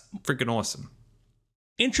 that's freaking awesome.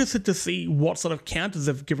 Interested to see what sort of counters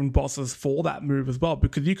they've given bosses for that move as well,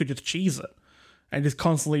 because you could just cheese it and just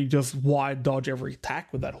constantly just wide dodge every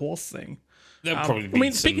attack with that horse thing. There'll probably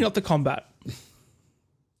be speaking of the combat,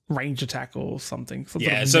 range attack or something.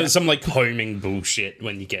 Yeah, so some like homing bullshit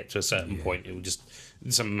when you get to a certain point. It will just,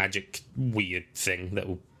 some magic weird thing that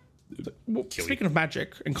will Speaking of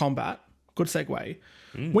magic and combat, good segue.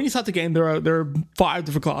 When you start the game, there are 5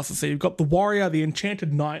 different classes. So you've got the warrior, the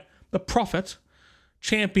enchanted knight, the prophet,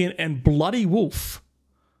 champion, and bloody wolf.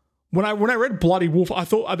 When I read bloody wolf, I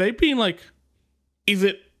thought, are they being like, is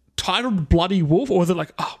it titled bloody wolf, or is it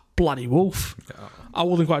like, bloody wolf? I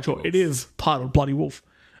wasn't quite sure. It is titled bloody wolf.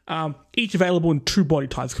 Each available in 2 body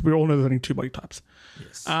types, because we all know there's only 2 body types.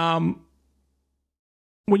 Yes.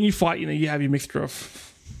 When you fight, you have your mixture of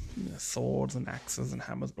swords and axes and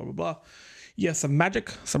hammers, blah, blah, blah. Yeah, some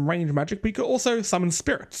magic, some range magic, but you could also summon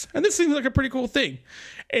spirits. And this seems like a pretty cool thing.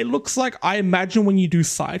 It looks like, I imagine when you do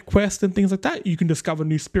side quests and things like that, you can discover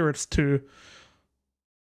new spirits to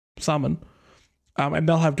summon. And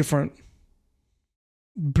they'll have different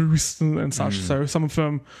boosts and such. So some of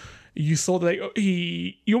them, you saw that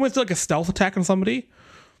you almost did like a stealth attack on somebody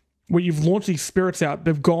where you've launched these spirits out.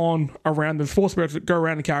 They've gone around. There's 4 spirits that go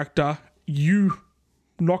around the character. You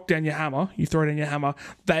knock down your hammer. You throw down your hammer.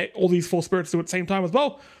 All these 4 spirits do it at the same time as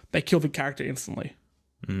well. They kill the character instantly.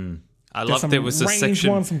 I love there was a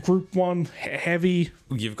section. Some group 1, heavy.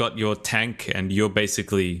 You've got your tank, and you're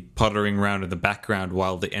basically pottering around in the background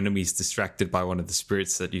while the enemy's distracted by one of the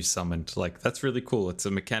spirits that you summoned. Like, that's really cool. It's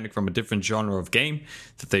a mechanic from a different genre of game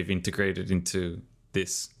that they've integrated into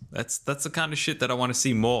this. That's the kind of shit that I want to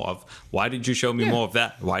see more of. Why did you show me more of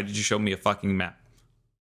that? Why did you show me a fucking map?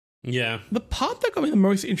 Yeah. The part that got me the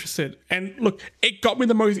most interested, and look, it got me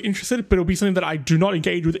the most interested, but it'll be something that I do not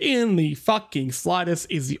engage with in the fucking slightest,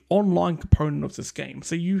 is the online component of this game.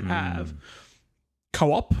 So you have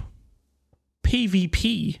co-op,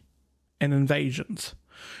 PvP, and invasions.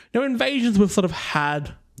 Now, invasions we've sort of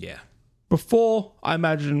had before. I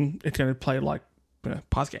imagine it's going to play like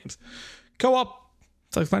past games. Co-op,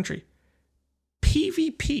 self-explanatory.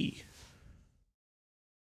 PvP.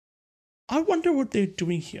 I wonder what they're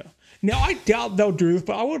doing here. Now, I doubt they'll do this,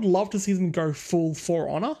 but I would love to see them go full For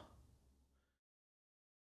Honor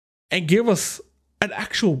and give us an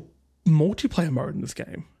actual multiplayer mode in this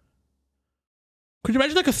game. Could you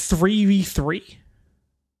imagine like a 3v3?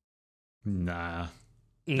 Nah.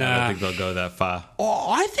 I don't think they'll go that far.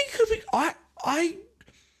 Oh, I think it could be...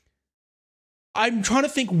 I'm trying to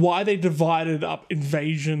think why they divided up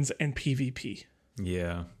invasions and PvP.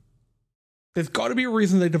 Yeah. There's got to be a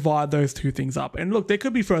reason they divide those 2 things up. And look, there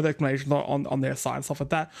could be further explanations on their side and stuff like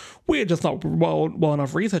that. We're just not well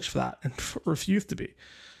enough research for that and refuse to be.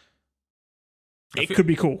 It could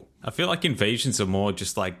be cool. I feel like invasions are more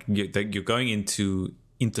just like you're going in to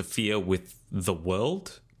interfere with the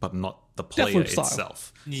world, but not the player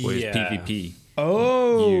itself. Whereas PvP,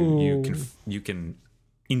 you can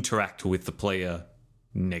interact with the player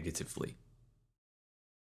negatively.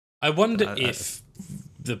 I wonder if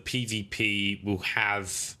the PvP will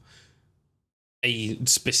have a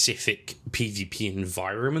specific PvP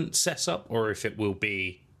environment set up, or if it will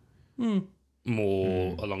be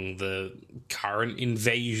more along the current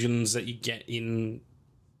invasions that you get in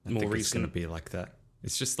more recent. It's going to be like that.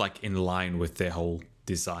 It's just like in line with their whole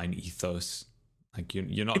design ethos. Like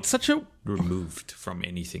you're not removed from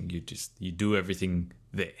anything. You do everything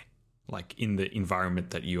there, like in the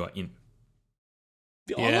environment that you are in.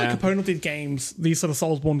 The online component of these games, these sort of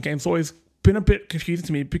Soulsborne games, always been a bit confusing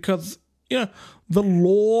to me because, the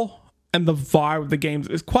lore and the vibe of the games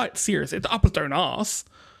is quite serious. It's up its own ass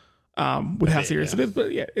with how serious it is,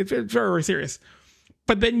 but it's very, very serious.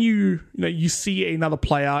 But then you see another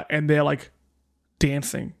player and they're like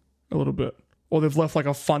dancing a little bit, or they've left like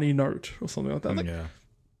a funny note or something like that.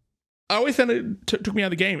 I always found it took me out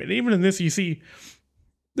of the game, and even in this, you see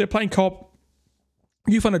they're playing co-op.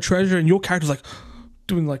 You find a treasure, and your character's like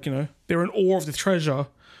doing like, they're in awe of the treasure,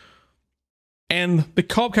 and the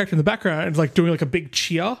co-op character in the background is like doing like a big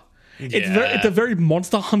cheer. It's a very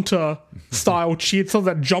Monster Hunter style cheer. It's sort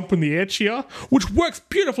of that jump in the air cheer, which works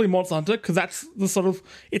beautifully in Monster Hunter because that's the sort of,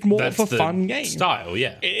 it's more of a fun game style.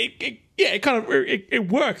 It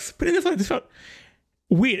works, but in this one it just felt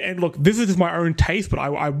weird. And look, this is just my own taste, but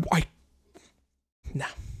I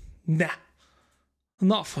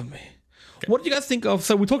not for me. Okay. What do you guys think of?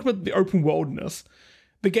 So we talked about the open worldness.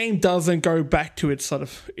 the game doesn't go back to its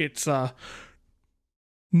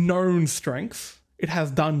known strengths. It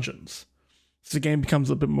has dungeons. So the game becomes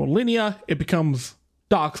a bit more linear. It becomes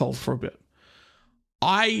Dark Souls for a bit.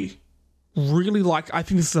 I think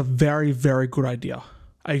this is a very, very good idea.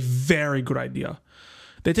 A very good idea.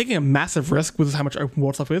 They're taking a massive risk with how much open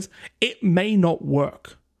world stuff is. It may not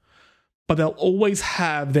work, but they'll always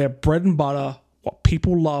have their bread and butter, what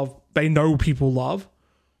people love, they know people love,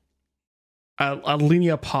 a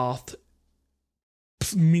linear path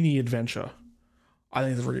mini adventure. I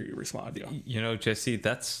think it's a really, really smart idea. You know, Jesse,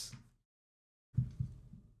 that's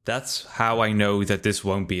how I know that this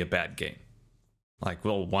won't be a bad game. Like,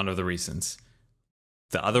 well, one of the reasons.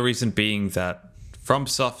 The other reason being that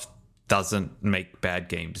FromSoft doesn't make bad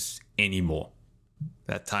games anymore.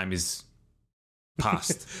 That time is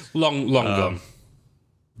past. long gone.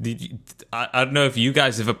 I don't know if you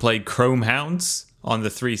guys ever played Chrome Hounds on the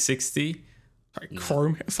 360.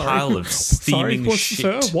 Pile of steaming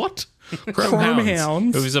shit. What? Chrome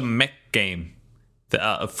Hounds. It was a mech game.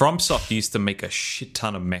 FromSoft used to make a shit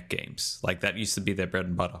ton of mech games. Like, that used to be their bread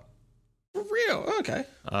and butter. For real? Okay.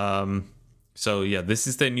 So yeah, this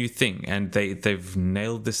is their new thing, and they've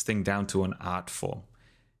nailed this thing down to an art form.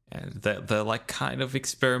 And they're like kind of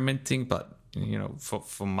experimenting, but you know,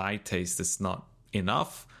 for my taste, it's not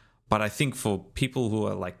enough. But I think for people who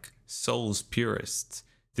are like Souls purists,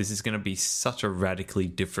 this is going to be such a radically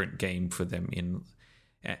different game for them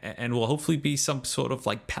and will hopefully be some sort of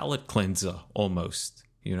like palate cleanser almost,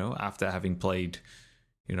 you know, after having played,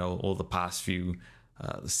 you know, all the past few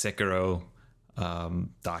Sekiro,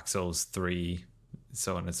 Dark Souls 3,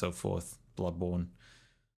 so on and so forth, Bloodborne.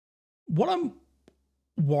 What I'm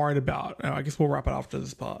worried about, and I guess we'll wrap it after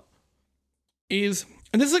this part, is,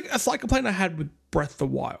 and this is like a slight complaint I had with Breath of the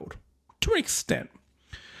Wild, to an extent.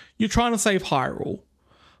 You're trying to save Hyrule,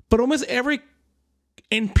 but almost every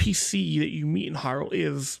NPC that you meet in Hyrule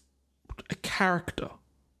is a character.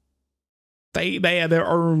 They are their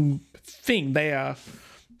own thing. They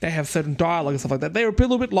have certain dialogue and stuff like that. They're a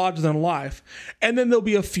little bit larger than life. And then there'll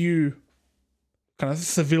be a few kind of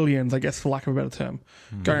civilians, I guess, for lack of a better term,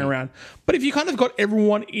 going around. But if you kind of got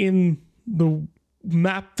everyone in the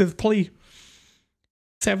map, there's probably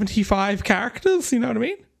 75 characters, you know what I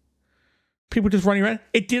mean? People just running around.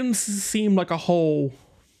 It didn't seem like a whole...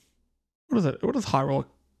 What is it? What is Hyrule?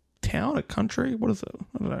 A town? A country? What is it?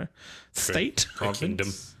 I don't know. State?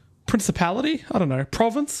 Kingdom. Principality? I don't know.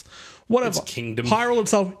 Province? Whatever. It's kingdom. Hyrule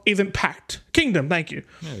itself isn't packed. Kingdom, thank you.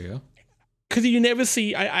 There you go. Because you never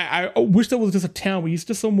see... I wish there was just a town where you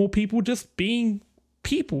just saw more people just being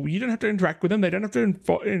people. You don't have to interact with them. They don't have to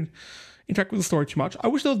interact with the story too much. I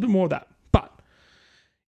wish there was a bit more of that. But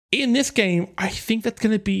in this game, I think that's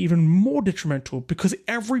going to be even more detrimental because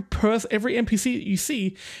every NPC that you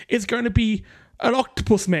see is going to be an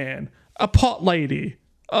octopus man, a pot lady,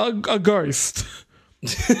 a ghost.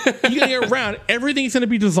 You're going to get around. Everything's going to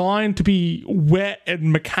be designed to be wet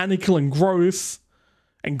and mechanical and gross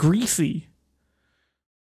and greasy.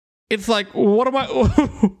 It's like, what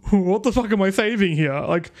the fuck am I saving here?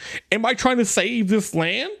 Like, am I trying to save this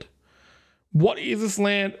land? What is this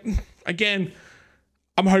land? Again,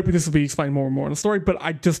 I'm hoping this will be explained more and more in the story, but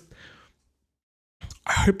I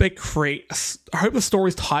hope I hope the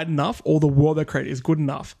story's tight enough or the world they create is good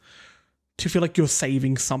enough to feel like you're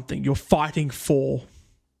saving something. You're fighting for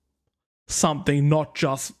something, not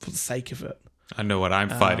just for the sake of it. I know what I'm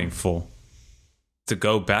fighting for. To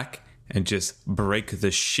go back and just break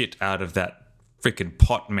the shit out of that freaking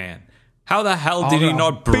pot man. How the hell did he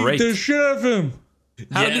not break? Beat the shit out of him.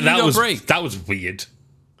 How did he not break? That was weird.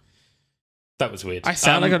 That was weird. I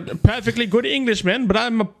sound like a perfectly good Englishman, but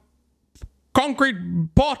I'm a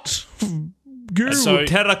concrete pot. Guru. So-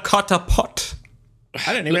 Terracotta pot.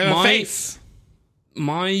 I don't even have a face.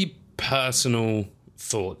 My personal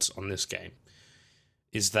thoughts on this game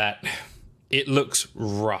is that it looks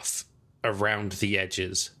rough around the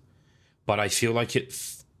edges, but I feel like it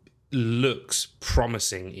looks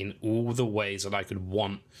promising in all the ways that I could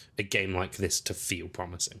want a game like this to feel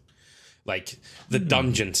promising. Like, the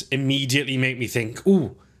dungeons immediately make me think,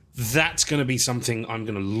 ooh, that's going to be something I'm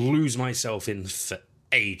going to lose myself in for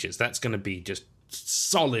ages. That's going to be just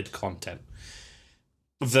solid content.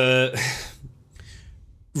 The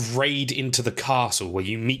raid into the castle where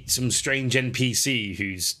you meet some strange NPC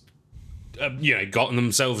who's, gotten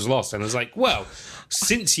themselves lost. And it's like, well,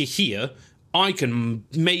 since you're here, I can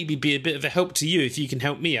maybe be a bit of a help to you if you can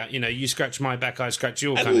help me out. You know, you scratch my back, I scratch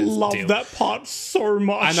your kind of deal. I love that part so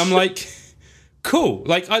much. And I'm like, cool.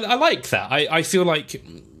 Like, I like that. I feel like,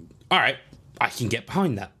 all right, I can get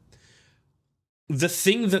behind that. The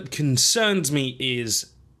thing that concerns me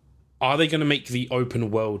is are they going to make the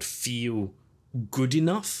open world feel good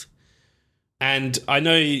enough? And I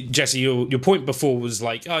know, Jesse, your point before was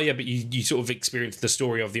like, oh yeah, but you sort of experienced the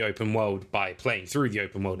story of the open world by playing through the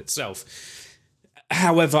open world itself.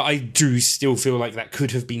 However, I do still feel like that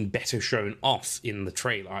could have been better shown off in the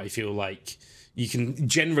trailer. I feel like you can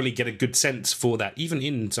generally get a good sense for that, even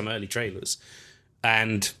in some early trailers.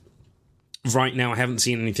 And right now, I haven't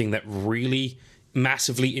seen anything that really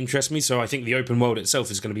massively interests me, so I think the open world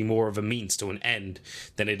itself is going to be more of a means to an end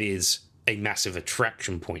than it is a massive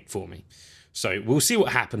attraction point for me. So we'll see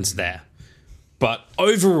what happens there. But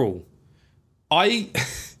overall, I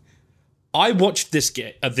watched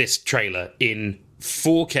this trailer in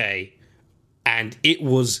 4K and it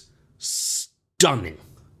was stunning.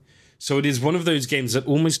 So it is one of those games that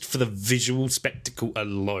almost for the visual spectacle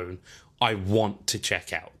alone, I want to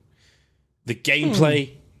check out. The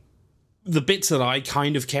gameplay, the bits that I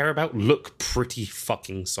kind of care about look pretty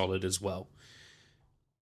fucking solid as well.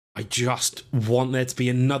 I just want there to be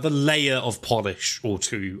another layer of polish or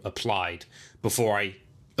two applied before I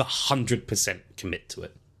 100% commit to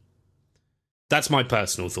it. That's my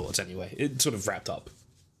personal thoughts anyway. It sort of wrapped up.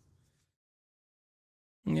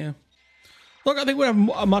 Yeah. Look, I think we have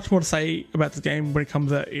much more to say about this game when it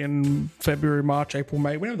comes out in February, March, April,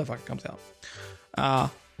 May, whenever the fuck it comes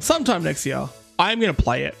out. Sometime next year, I'm going to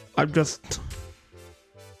play it. I don't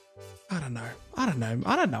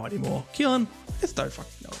know anymore. Keelan, I just don't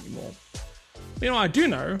fucking know anymore. But you know what I do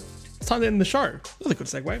know? It's time to end the show. That's a good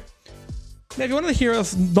segue. Now, if you want to hear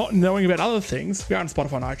us not knowing about other things, we are on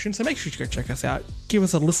Spotify and iTunes, so make sure you go check us out. Give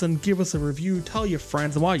us a listen, give us a review, tell your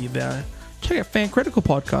friends, and while you're there, check out Fan Critical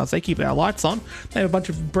Podcast. They keep our lights on. They have a bunch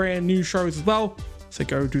of brand new shows as well, so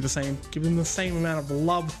go do the same. Give them the same amount of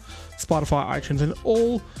love. Spotify, iTunes, and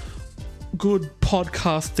all good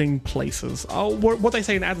podcasting places. What they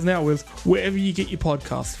say in ads now is wherever you get your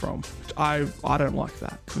podcasts from. I don't like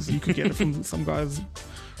that, because you could get it from some guy's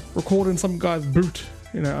recording some guy's boot,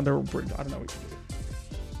 under a bridge. I don't know what you do.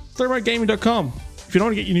 StoryModeGaming.com. If you don't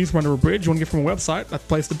want to get your news from under a bridge, you want to get from a website, that's the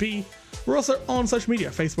place to be. We're also on social media,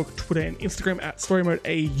 Facebook, Twitter, and Instagram at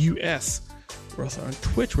StoryModeAUS. We're also on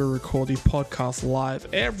Twitch. We record these podcasts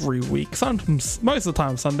live every week. Sometimes, most of the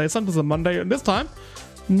time Sunday, sometimes a Monday, and this time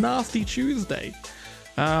Nasty Tuesday.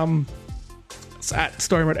 It's at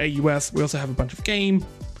Story Mode AUS. We also have a bunch of streams.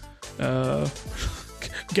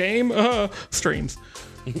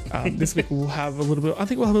 This week we'll have a little bit. I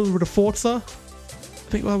think we'll have a little bit of Forza. I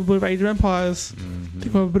think we'll have a bit of Age of Empires. I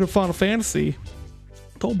think we'll have a bit of Final Fantasy.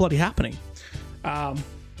 It's all bloody happening. But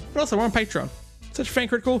also we're on Patreon. Search Fan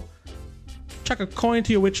Critical. Chuck a coin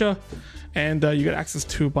to your Witcher, and you get access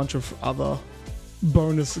to a bunch of other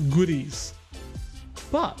bonus goodies.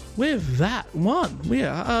 But with that one, we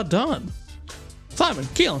are done. Simon,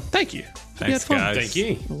 Keelan, thank you. Thanks, guys. Thank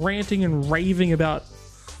you. Ranting and raving about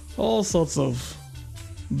all sorts of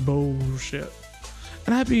bullshit.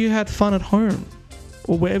 And I hope you had fun at home,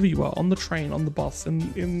 or wherever you are, on the train, on the bus, at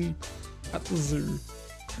the zoo.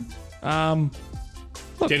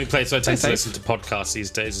 Look, The only place I tend to safe. listen to podcasts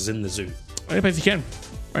these days is in the zoo. Any place you can.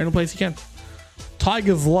 Any place you can.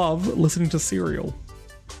 Tigers love listening to cereal.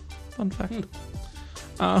 Fun fact.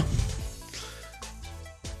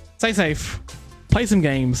 Stay safe. Play some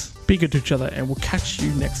games. Be good to each other. And we'll catch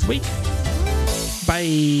you next week.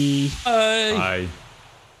 Bye. Bye.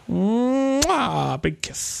 Mwah. Big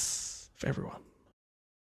kiss for everyone.